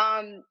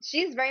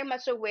 She's very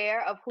much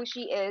aware of who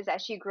she is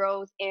as she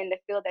grows in the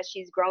field that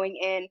she's growing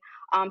in.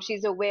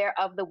 She's aware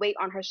of the weight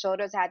on her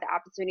shoulders. I had the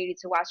opportunity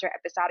to watch her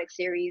episodic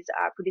series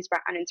produced by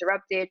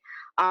Uninterrupted.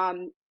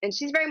 And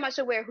she's very much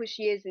aware of who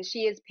she is, and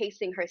she is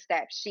pacing her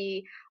steps.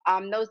 She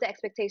knows the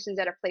expectations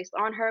that are placed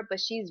on her,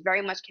 but she's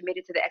very much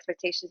committed to the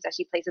expectations that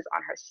she places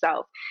on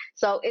herself.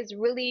 So it's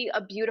really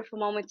a beautiful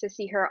moment to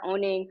see her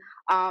owning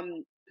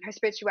her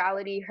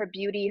spirituality, her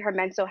beauty, her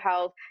mental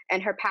health,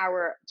 and her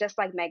power, just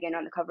like Megan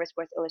on the cover of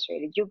Sports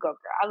Illustrated. You go, girl.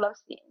 I love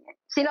seeing it.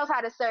 She knows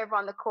how to serve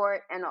on the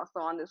court and also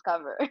on this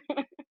cover.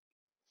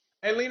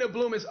 And Lena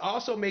Bloom is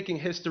also making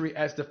history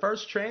as the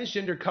first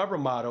transgender cover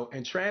model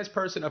and trans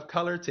person of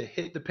color to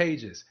hit the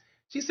pages.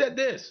 She said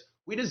this: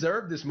 "We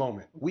deserve this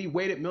moment. We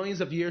waited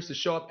millions of years to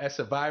show up as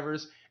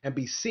survivors and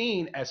be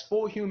seen as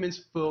full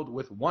humans filled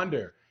with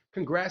wonder."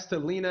 Congrats to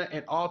Lena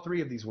and all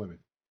three of these women.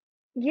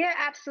 Yeah,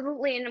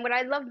 absolutely. And what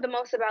I love the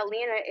most about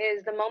Lena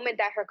is the moment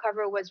that her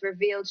cover was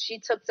revealed, she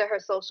took to her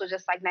social,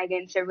 just like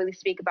Megan, to really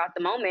speak about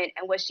the moment.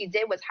 And what she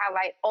did was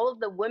highlight all of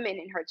the women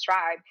in her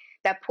tribe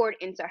that poured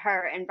into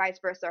her and vice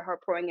versa, her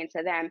pouring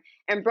into them,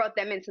 and brought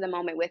them into the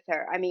moment with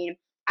her. I mean,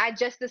 I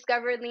just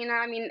discovered Lena.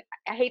 I mean,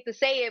 I hate to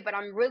say it, but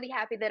I'm really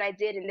happy that I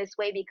did in this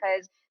way,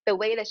 because the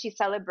way that she's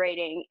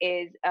celebrating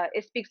is,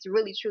 it speaks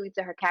really truly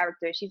to her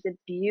character. She's a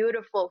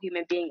beautiful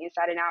human being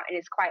inside and out, and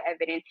it's quite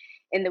evident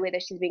in the way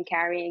that she's been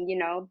carrying,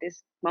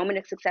 this moment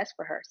of success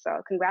for her.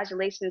 So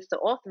congratulations to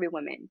all three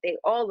women. They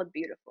all look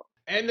beautiful.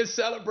 And the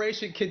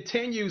celebration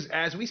continues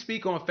as we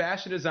speak on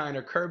fashion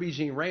designer Kirby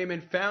Jean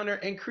Raymond, founder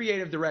and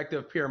creative director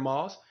of Pure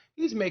Malls.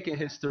 He's making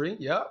history.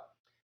 Yep.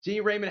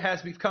 Jean Raymond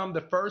has become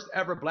the first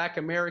ever Black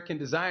American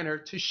designer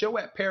to show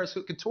at Paris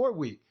Haute Couture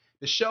Week.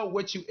 The show,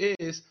 What You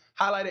Is,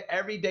 highlighted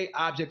everyday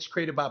objects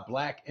created by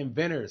Black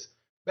inventors.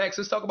 Bex,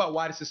 let's talk about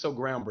why this is so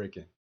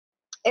groundbreaking.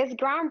 It's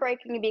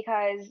groundbreaking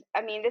because,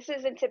 I mean, this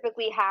isn't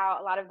typically how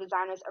a lot of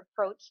designers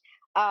approach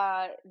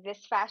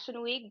this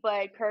fashion week,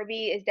 but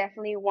Kirby is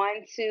definitely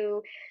one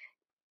to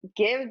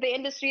give the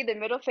industry the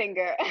middle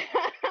finger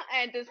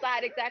and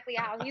decide exactly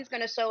how he's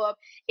going to show up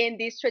in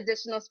these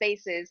traditional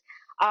spaces.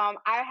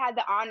 I had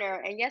the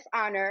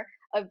honor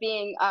of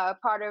being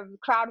part of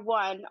Crowd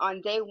One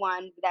on day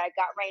one that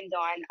got rained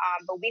on.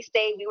 But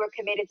we were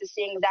committed to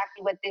seeing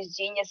exactly what this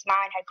genius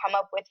mind had come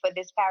up with for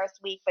this Paris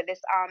week, for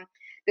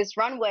this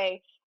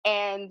runway.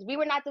 And we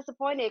were not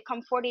disappointed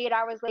come 48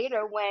 hours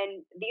later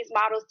when these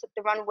models took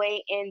the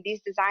runway in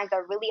these designs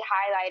that really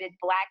highlighted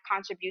Black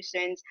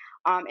contributions,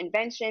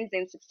 inventions,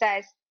 and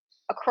success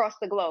across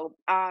the globe.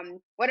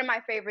 One of my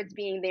favorites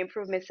being the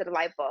improvements to the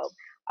light bulb,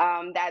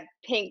 that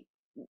pink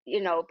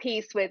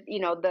piece with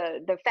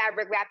the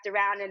fabric wrapped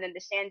around, and then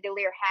the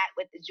chandelier hat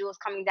with the jewels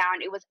coming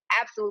down. It was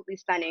absolutely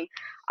stunning.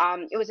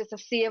 It was just a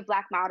sea of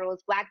Black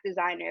models, Black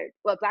designer,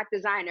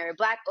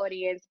 Black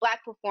audience,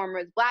 Black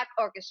performers, Black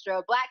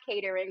orchestra, Black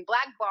catering,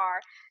 Black bar,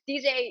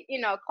 DJ,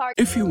 Clark.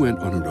 If you went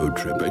on a road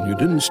trip and you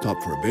didn't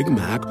stop for a Big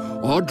Mac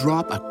or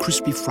drop a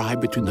crispy fry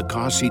between the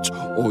car seats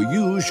or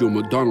use your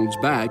McDonald's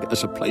bag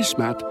as a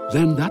placemat,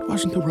 then that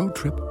wasn't a road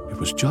trip. It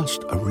was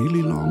just a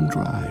really long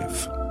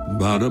drive.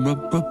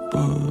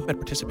 Ba-da-ba-ba-ba. At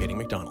participating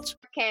McDonald's.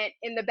 Kent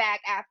in the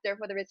back after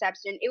for the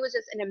reception. It was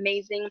just an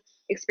amazing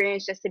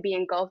experience just to be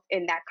engulfed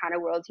in that kind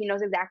of world. He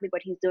knows exactly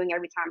what he's doing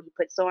every time he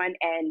puts on,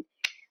 and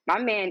my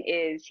man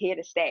is here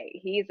to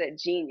stay. He's a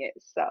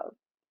genius. So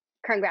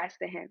congrats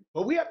to him.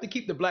 Well, we have to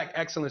keep the Black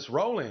excellence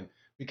rolling,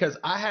 because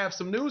I have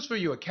some news for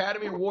you.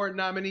 Academy Award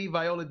nominee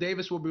Viola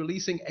Davis will be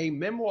releasing a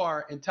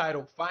memoir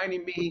entitled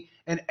Finding Me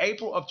in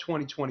April of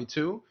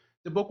 2022.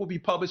 The book will be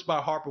published by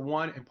Harper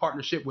One in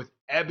partnership with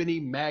Ebony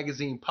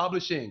Magazine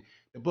Publishing.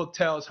 The book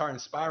tells her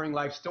inspiring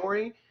life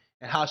story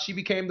and how she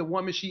became the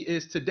woman she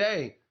is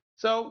today.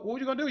 So what are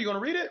you going to do? You going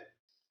to read it?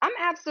 I'm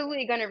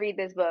absolutely going to read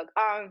this book.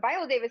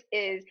 Viola Davis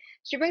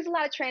she brings a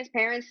lot of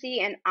transparency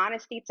and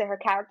honesty to her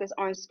characters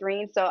on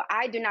screen. So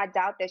I do not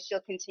doubt that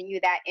she'll continue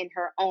that in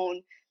her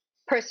own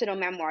personal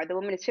memoir. The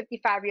woman is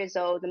 55 years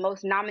old, the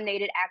most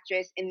nominated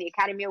actress in the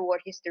Academy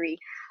Award history.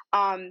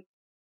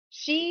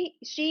 She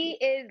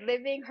is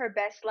living her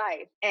best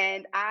life,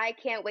 and I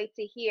can't wait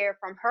to hear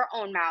from her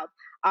own mouth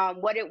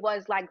what it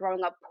was like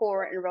growing up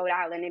poor in Rhode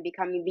Island and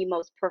becoming the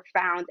most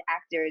profound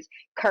actors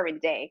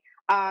current day.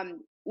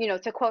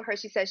 To quote her,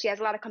 she says she has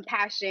a lot of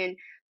compassion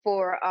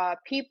for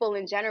people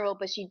in general,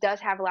 but she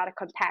does have a lot of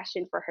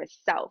compassion for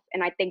herself.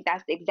 And I think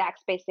that's the exact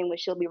space in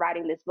which she'll be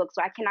writing this book.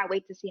 So I cannot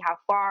wait to see how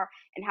far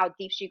and how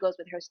deep she goes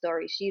with her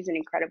story. She's an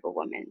incredible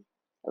woman.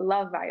 I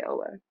love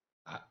Viola.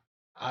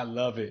 I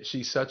love it.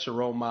 She's such a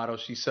role model.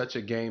 She's such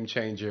a game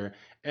changer.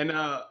 And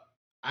I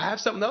have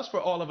something else for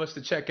all of us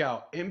to check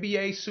out.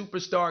 NBA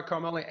superstar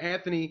Carmelo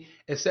Anthony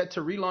is set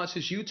to relaunch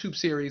his YouTube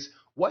series,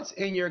 What's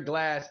in Your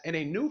Glass, in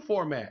a new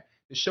format.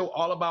 The show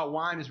all about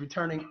wine is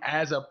returning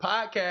as a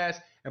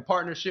podcast in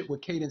partnership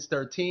with Cadence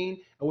 13,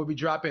 and we'll be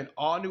dropping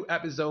all new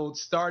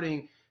episodes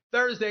starting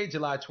Thursday,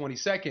 July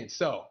 22nd.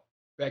 So,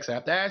 Bex, I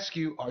have to ask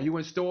you, are you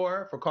in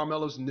store for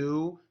Carmelo's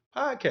new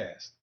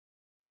podcast?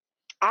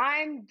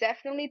 I'm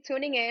definitely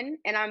tuning in,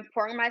 and I'm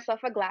pouring myself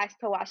a glass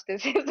to watch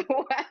this as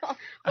well.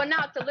 Well,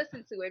 not to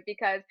listen to it,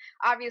 because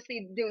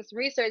obviously doing some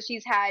research,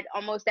 he's had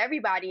almost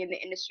everybody in the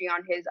industry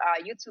on his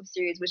YouTube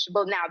series, which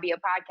will now be a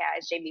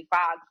podcast. Jamie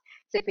Foxx,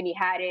 Tiffany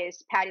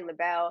Haddish, Patti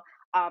LaBelle,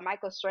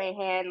 Michael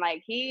Strahan.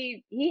 Like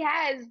he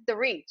has the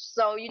reach.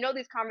 So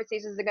these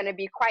conversations are going to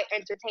be quite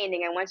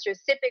entertaining. And once you're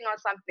sipping on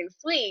something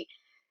sweet,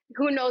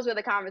 who knows where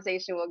the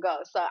conversation will go.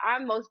 So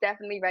I'm most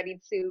definitely ready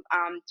to tune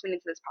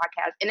into this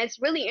podcast. And it's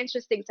really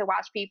interesting to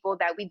watch people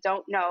that we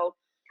don't know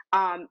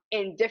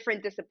in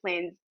different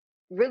disciplines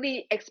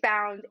really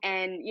expound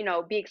and, you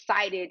know, be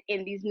excited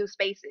in these new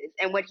spaces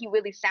and what he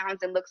really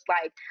sounds and looks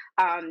like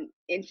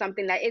in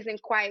something that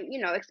isn't quite, you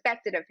know,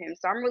 expected of him.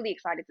 So I'm really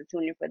excited to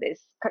tune in for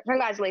this.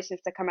 Congratulations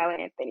to Carmelo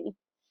Anthony.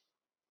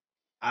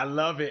 I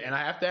love it. And I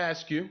have to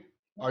ask you,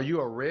 are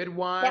you a red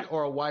wine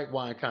or a white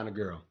wine kind of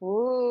girl?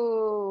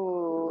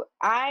 Ooh,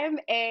 I'm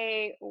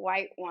a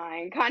white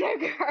wine kind of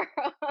girl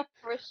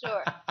for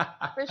sure.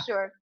 For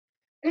sure.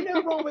 Ain't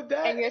nothing wrong with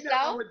that. And yourself? Ain't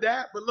nothing wrong with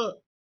that. But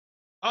look,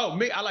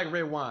 me, I like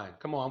red wine.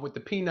 Come on, with the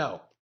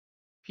Pinot.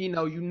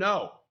 Pinot, you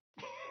know.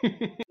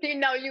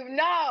 Pinot, you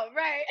know,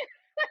 right?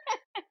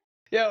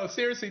 Yo,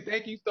 seriously,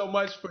 thank you so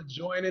much for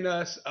joining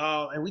us.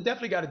 And we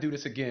definitely got to do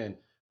this again.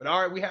 But all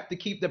right, we have to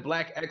keep the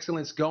Black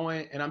excellence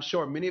going. And I'm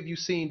sure many of you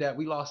seen that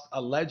we lost a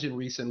legend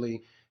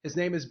recently. His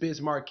name is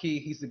Biz Markie.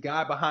 He's the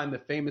guy behind the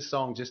famous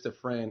song, Just a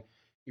Friend.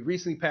 He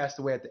recently passed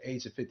away at the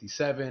age of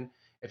 57.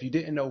 If you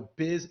didn't know,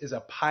 Biz is a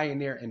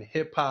pioneer in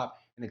hip hop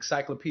and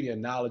encyclopedia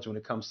knowledge when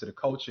it comes to the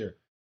culture.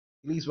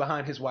 He leaves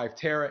behind his wife,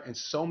 Tara, and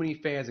so many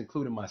fans,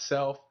 including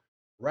myself.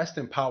 Rest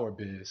in power,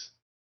 Biz.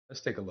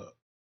 Let's take a look.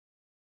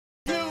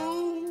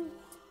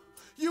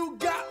 You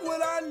got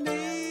what I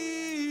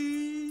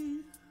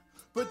need,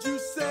 but you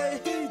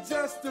say he's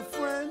just a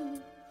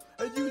friend,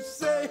 and you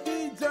say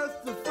he's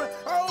just a friend.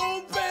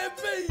 Oh,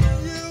 baby,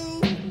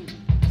 you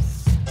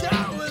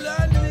got what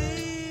I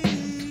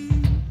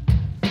need,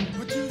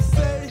 but you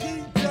say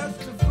he's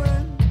just a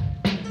friend,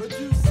 but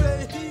you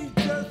say he's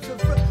just a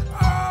friend.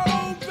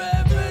 Oh,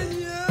 baby,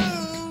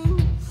 you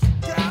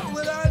got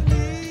what I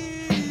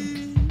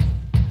need,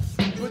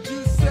 but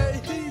you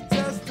say he's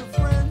just a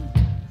friend,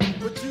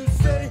 but you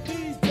say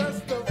he's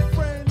just a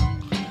friend.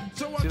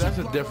 See, that's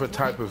a different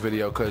type of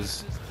video,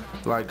 because,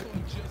 like,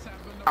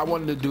 I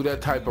wanted to do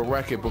that type of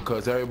record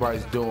because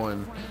everybody's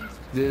doing,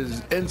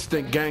 there's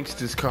instant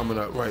gangsters coming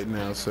up right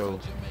now, so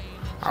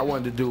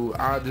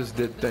I just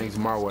did things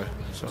my way.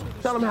 So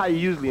tell them how you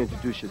usually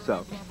introduce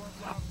yourself.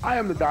 I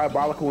am the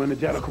diabolical,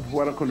 energetical,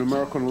 poetical,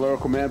 numerical, and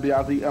lyrical man.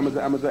 B.I.Z.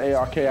 Amazon,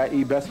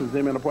 A-R-K-I-E, best of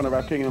Zim, and the point of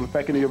our king, and the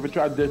fact you ever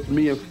tried this,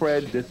 me and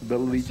Fred,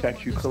 disability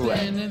checks you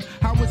correct.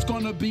 How it's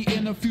gonna be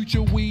in the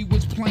future we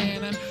was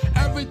planning.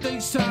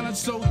 Everything sounded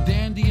so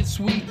dandy and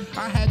sweet.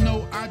 I had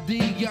no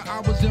idea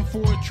I was in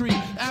for a treat.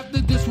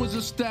 After this was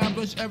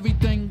established,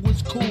 everything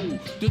was cool.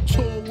 The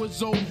tour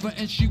was over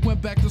and she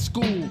went back to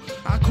school.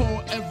 I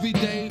called every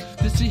day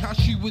to see how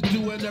she was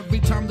doing. Every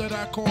time that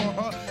I called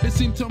her, it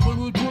seemed something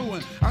was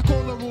brewing. I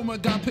called the room, I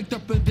got picked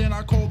up, and then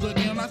I called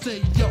again. I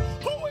said, yo,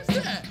 who is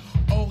that?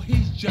 Oh,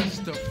 he's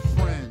just a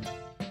friend.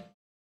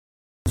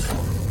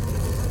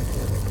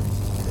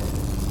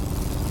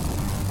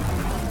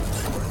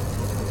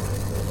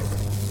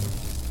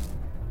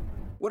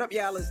 What up,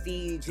 y'all? It's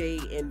DJ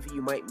Envy.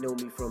 You might know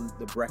me from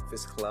The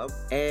Breakfast Club,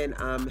 and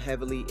I'm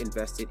heavily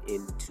invested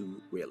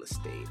into real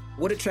estate.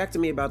 What attracted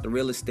me about the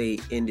real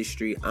estate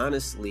industry,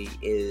 honestly,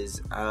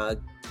 is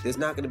there's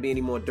not going to be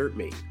any more dirt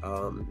made.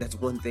 That's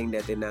one thing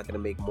that they're not going to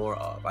make more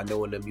of. I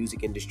know in the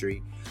music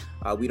industry,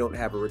 we don't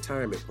have a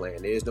retirement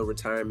plan. There's no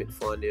retirement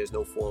fund. There's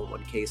no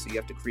 401k, so you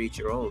have to create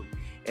your own.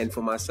 And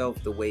for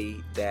myself, the way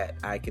that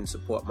I can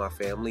support my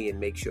family and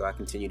make sure I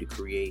continue to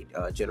create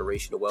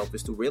generational wealth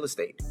is through real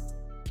estate.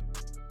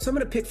 Some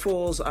of the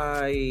pitfalls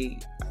I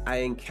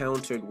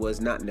encountered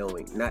was not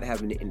knowing, not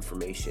having the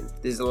information.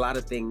 There's a lot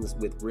of things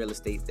with real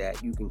estate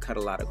that you can cut a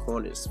lot of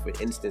corners. For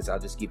instance, I'll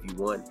just give you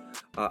one.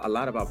 A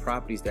lot of our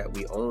properties that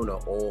we own are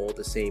all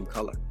the same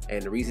color.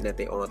 And the reason that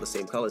they are the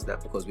same color is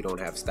not because we don't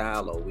have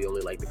style or we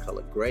only like the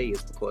color gray.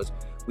 It's because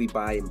we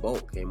buy in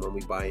bulk. And when we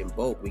buy in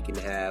bulk, we can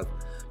have,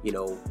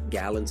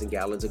 gallons and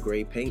gallons of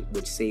gray paint,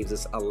 which saves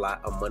us a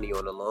lot of money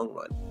on the long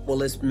run. Well,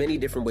 there's many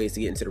different ways to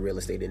get into the real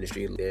estate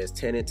industry. There's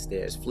tenants,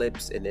 there's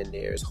flips, and then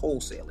there's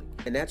wholesaling.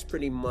 And that's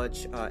pretty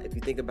much, if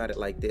you think about it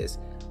like this,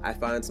 I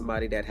find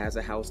somebody that has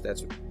a house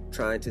that's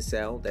trying to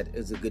sell, that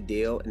is a good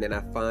deal, and then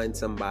I find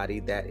somebody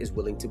that is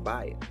willing to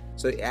buy it.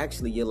 So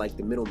actually, you're like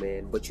the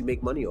middleman, but you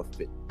make money off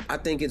of it. I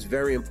think it's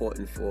very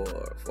important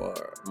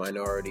for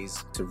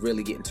minorities to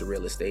really get into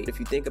real estate. If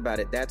you think about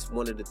it, that's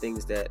one of the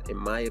things that, in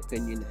my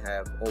opinion,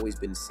 have always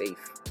been safe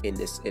in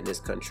this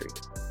country.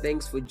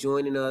 Thanks for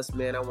joining us,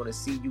 man. I want to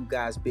see you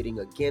guys bidding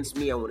against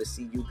me. I want to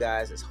see you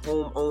guys as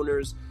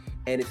homeowners.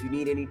 And if you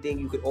need anything,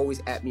 you could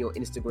always at me on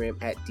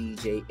Instagram at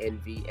DJ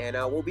Envy. And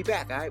we'll be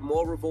back, all right?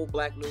 More Revolt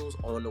Black News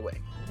on the way.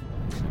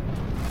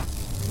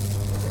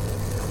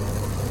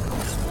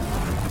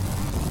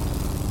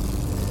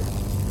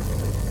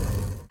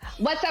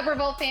 What's up,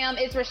 Revolt fam?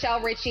 It's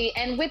Rochelle Ritchie.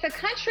 And with the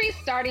country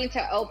starting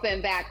to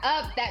open back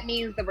up, that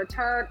means the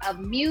return of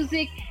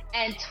music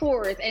and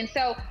tours. And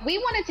so we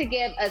wanted to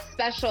give a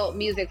special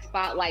music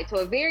spotlight to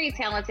a very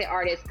talented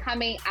artist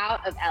coming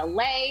out of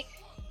LA.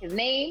 His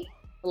name,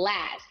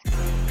 Blxst.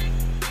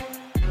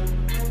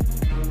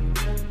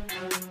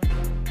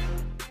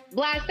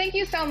 Blast, thank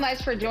you so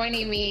much for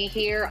joining me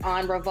here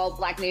on Revolt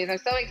Black News. I'm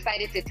so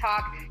excited to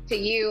talk to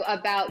you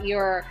about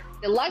your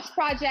deluxe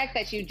project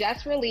that you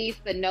just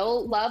released, the No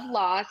Love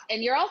Lost,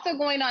 and you're also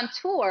going on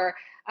tour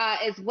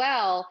as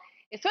well.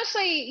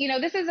 Especially, you know,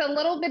 this is a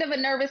little bit of a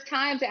nervous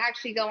time to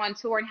actually go on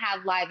tour and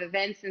have live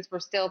events since we're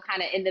still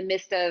kind of in the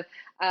midst of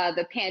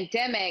the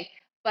pandemic.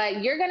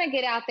 But you're going to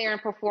get out there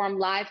and perform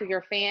live for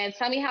your fans.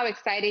 Tell me how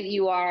excited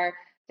you are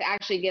to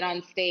actually get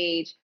on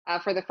stage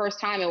for the first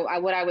time in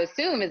what I would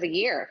assume is a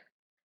year.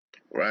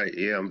 Right.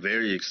 Yeah, I'm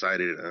very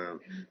excited.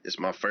 It's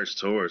my first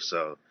tour,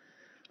 so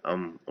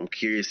I'm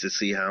curious to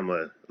see how I'm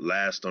going to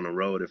last on the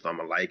road, if I'm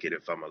going to like it,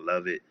 if I'm going to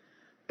love it.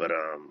 But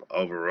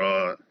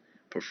overall,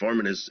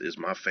 performing is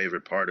my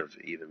favorite part of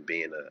even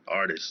being an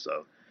artist.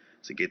 So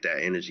to get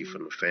that energy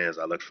from the fans,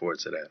 I look forward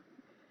to that.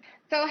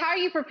 So how are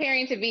you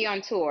preparing to be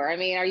on tour? I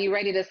mean, are you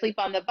ready to sleep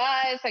on the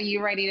bus? Are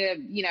you ready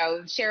to, you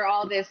know, share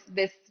all this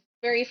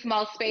very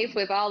small space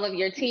with all of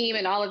your team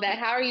and all of that?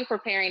 How are you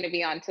preparing to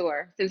be on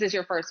tour since it's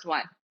your first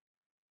one?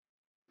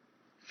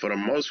 For the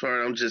most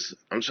part,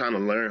 I'm trying to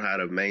learn how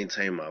to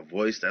maintain my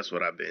voice. That's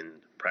what I've been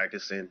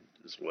practicing,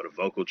 just with a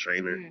vocal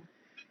trainer.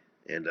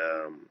 And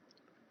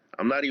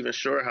I'm not even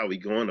sure how we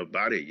going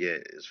about it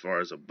yet as far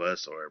as a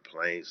bus or a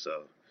plane.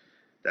 So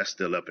that's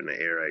still up in the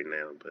air right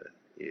now, but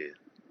yeah.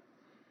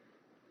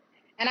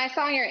 And I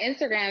saw on your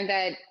Instagram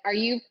that, are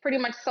you pretty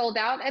much sold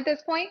out at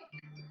this point?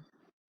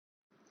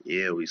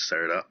 Yeah, we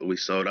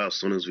sold out as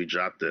soon as we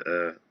dropped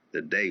the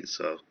date.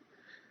 So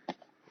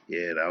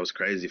yeah, that was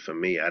crazy for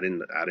me. I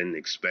didn't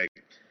expect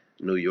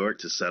New York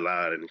to sell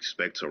out. I didn't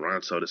expect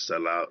Toronto to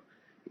sell out,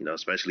 you know,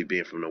 especially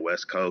being from the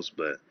West Coast,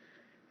 but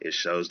it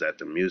shows that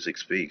the music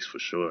speaks for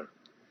sure.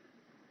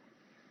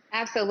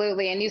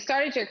 Absolutely. And you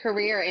started your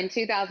career in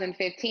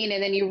 2015,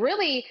 and then you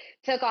really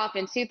took off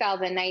in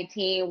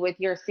 2019 with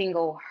your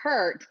single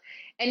Hurt.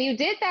 And you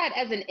did that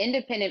as an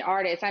independent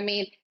artist. I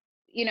mean,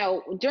 you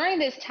know, during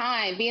this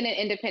time, being an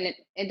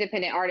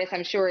independent artist,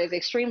 I'm sure, is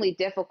extremely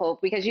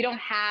difficult because you don't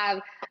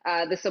have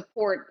the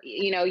support,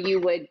 you know, you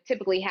would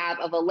typically have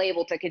of a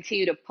label to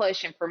continue to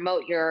push and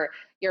promote your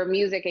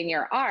music and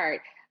your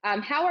art.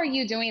 How are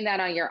you doing that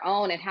on your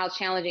own, and how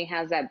challenging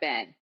has that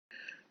been?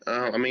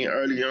 I mean,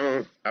 early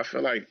on, I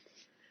feel like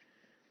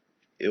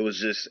it was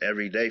just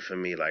every day for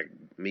me, like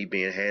me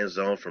being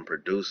hands-on from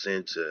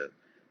producing to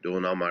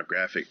doing all my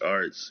graphic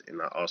arts.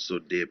 And I also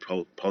did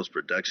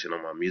post-production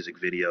on my music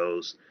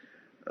videos.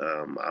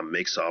 I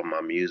mix all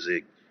my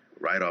music,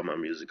 write all my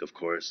music, of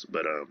course.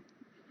 But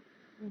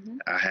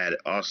I had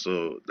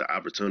also the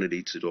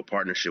opportunity to do a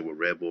partnership with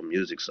Red Bull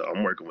Music. So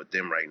I'm working with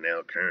them right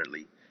now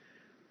currently.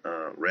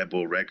 Red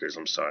Bull Records.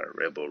 And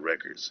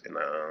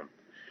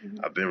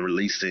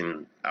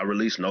I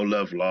released No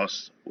Love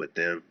Lost with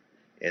them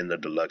and the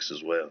deluxe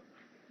as well.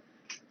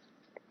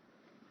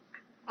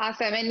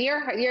 Awesome. And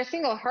your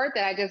single Hurt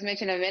that I just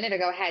mentioned a minute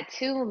ago had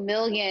 2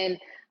 million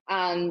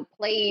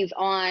plays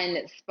on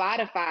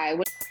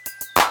Spotify.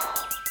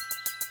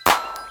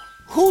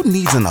 Who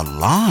needs an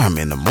alarm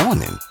in the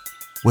morning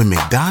when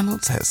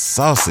McDonald's has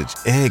sausage,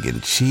 egg,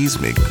 and cheese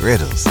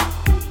McGriddles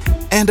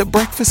and a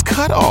breakfast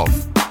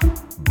cutoff?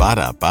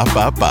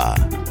 Ba-da-ba-ba-ba.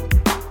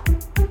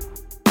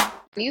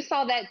 You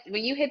saw that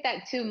when you hit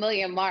that 2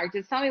 million mark.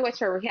 Just tell me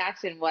what your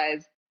reaction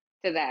was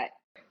to that.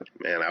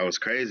 Man, I was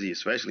crazy,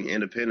 especially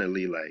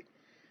independently. Like,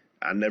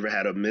 I never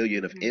had a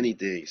million of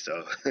anything,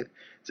 so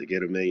to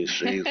get 1 million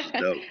streams was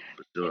dope,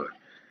 for sure.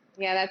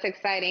 Yeah, that's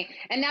exciting.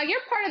 And now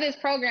you're part of this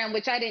program,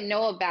 which I didn't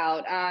know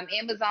about,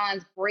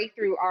 Amazon's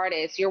Breakthrough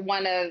Artists. You're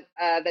one of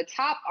the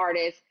top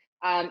artists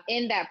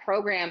in that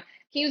program.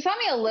 Can you tell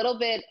me a little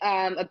bit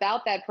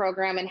about that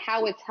program and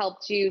how it's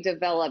helped you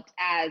develop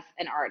as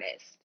an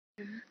artist?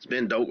 It's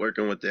been dope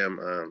working with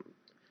them,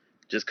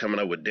 just coming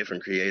up with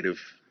different creative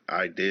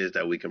ideas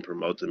that we can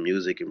promote the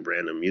music and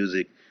brand the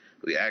music.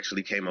 We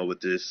actually came up with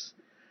this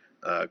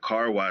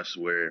car wash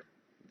where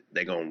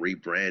they're going to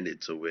rebrand it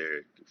to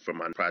where, for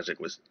my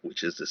project,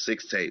 which is the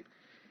 6-tape,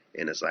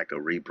 and it's like a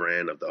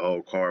rebrand of the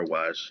whole car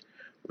wash.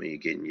 When you're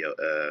getting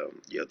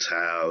your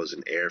towels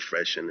and air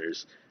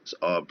fresheners, it's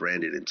all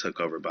branded and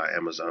took over by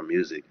Amazon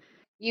Music.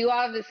 You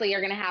obviously are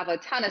going to have a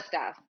ton of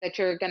stuff that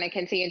you're going to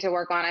continue to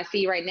work on. I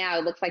see right now,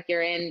 it looks like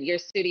you're in your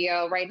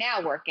studio right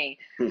now working.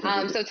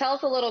 So tell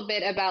us a little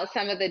bit about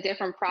some of the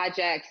different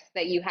projects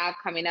that you have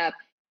coming up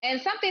and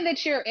something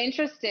that you're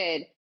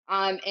interested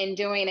in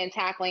doing and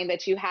tackling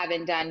that you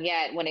haven't done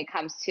yet when it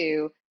comes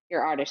to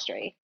your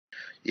artistry.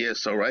 Yeah,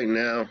 so right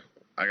now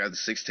I got the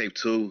 6-tape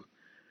 2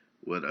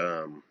 with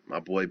my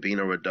boy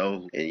Bino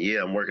Rado. And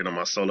yeah, I'm working on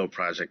my solo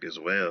project as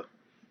well.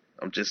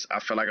 I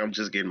feel like I'm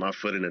just getting my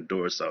foot in the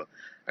door, so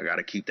I got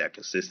to keep that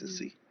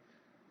consistency.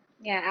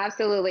 Yeah,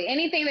 absolutely.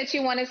 Anything that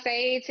you want to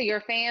say to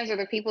your fans or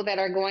the people that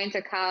are going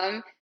to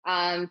come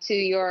to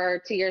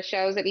your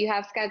shows that you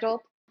have scheduled?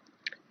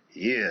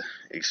 Yeah,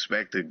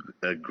 expect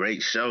a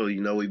great show.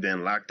 You know, we've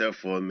been locked up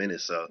for a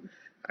minute, so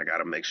I got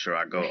to make sure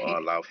I go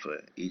all out for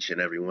each and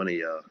every one of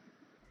y'all.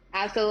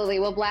 Absolutely.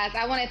 Well, Blast,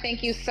 I want to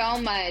thank you so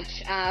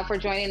much for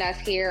joining us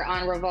here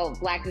on Revolt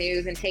Black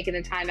News and taking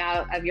the time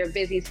out of your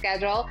busy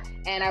schedule.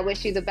 And I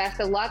wish you the best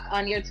of luck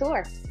on your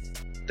tour.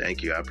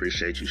 Thank you. I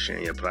appreciate you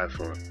sharing your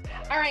platform.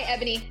 All right,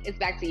 Ebony, it's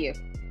back to you.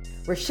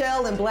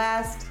 Rochelle and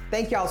Blast,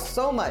 thank y'all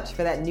so much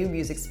for that new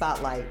music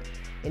spotlight.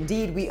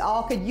 Indeed, we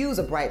all could use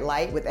a bright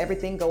light with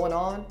everything going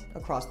on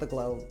across the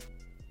globe.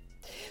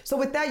 So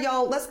with that,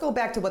 y'all, let's go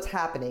back to what's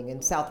happening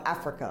in South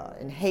Africa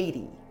and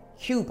Haiti,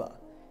 Cuba,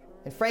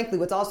 and frankly,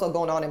 what's also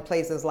going on in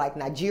places like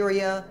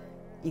Nigeria,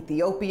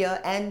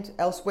 Ethiopia, and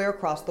elsewhere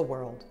across the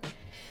world.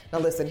 Now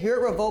listen, here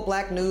at Revolt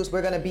Black News,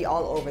 we're gonna be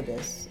all over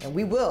this, and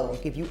we will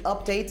give you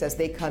updates as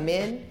they come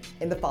in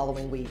the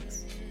following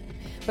weeks.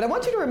 But I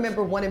want you to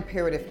remember one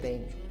imperative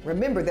thing.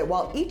 Remember that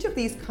while each of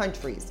these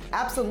countries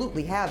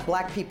absolutely have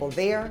Black people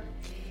there,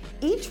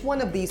 each one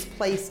of these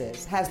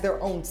places has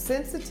their own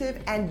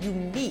sensitive and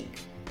unique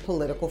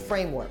political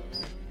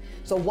frameworks.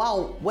 So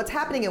while what's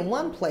happening in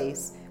one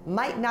place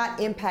might not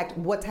impact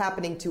what's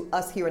happening to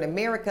us here in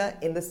America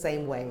in the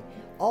same way,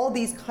 all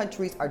these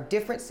countries are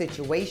different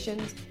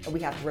situations, and we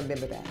have to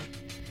remember that.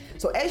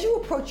 So as you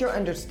approach your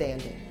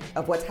understanding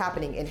of what's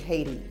happening in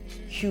Haiti,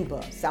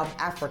 Cuba, South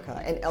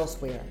Africa, and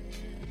elsewhere,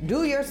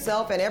 do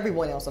yourself and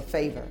everyone else a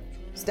favor.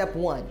 Step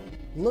 1,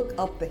 look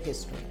up the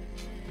history.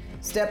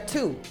 Step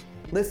 2,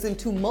 listen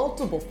to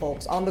multiple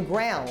folks on the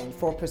ground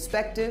for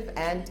perspective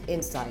and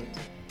insight.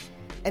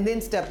 And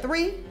then step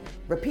 3,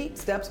 repeat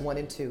steps 1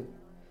 and 2.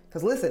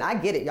 Because listen, I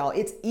get it, y'all.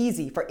 It's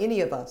easy for any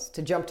of us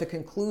to jump to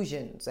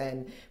conclusions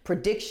and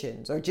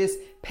predictions or just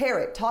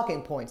parrot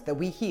talking points that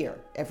we hear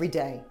every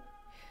day.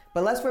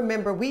 But let's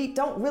remember, we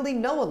don't really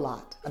know a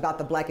lot about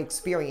the Black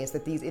experience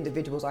that these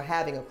individuals are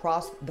having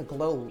across the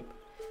globe.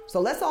 So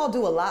let's all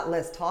do a lot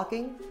less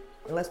talking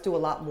and let's do a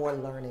lot more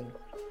learning.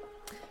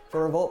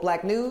 For Revolt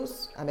Black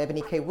News, I'm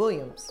Ebony K.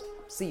 Williams.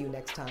 See you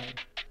next time.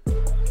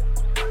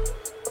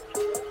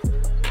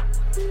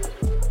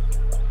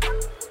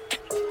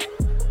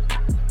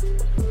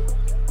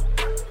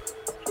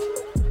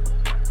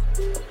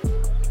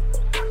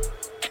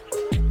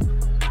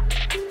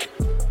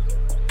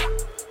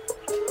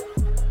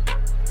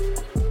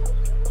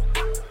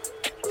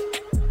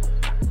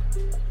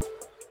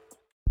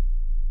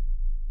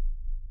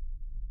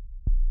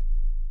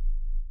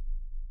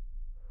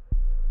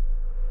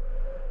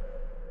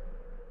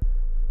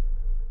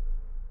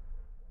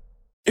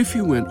 If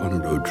you went on a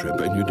road trip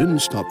and you didn't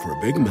stop for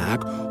a Big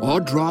Mac or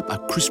drop a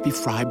crispy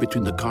fry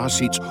between the car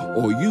seats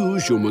or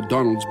use your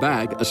McDonald's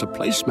bag as a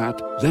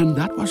placemat, then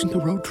that wasn't a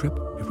road trip.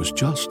 It was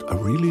just a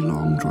really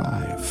long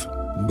drive.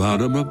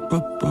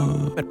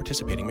 Ba-da-ba-ba-ba. At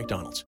participating McDonald's.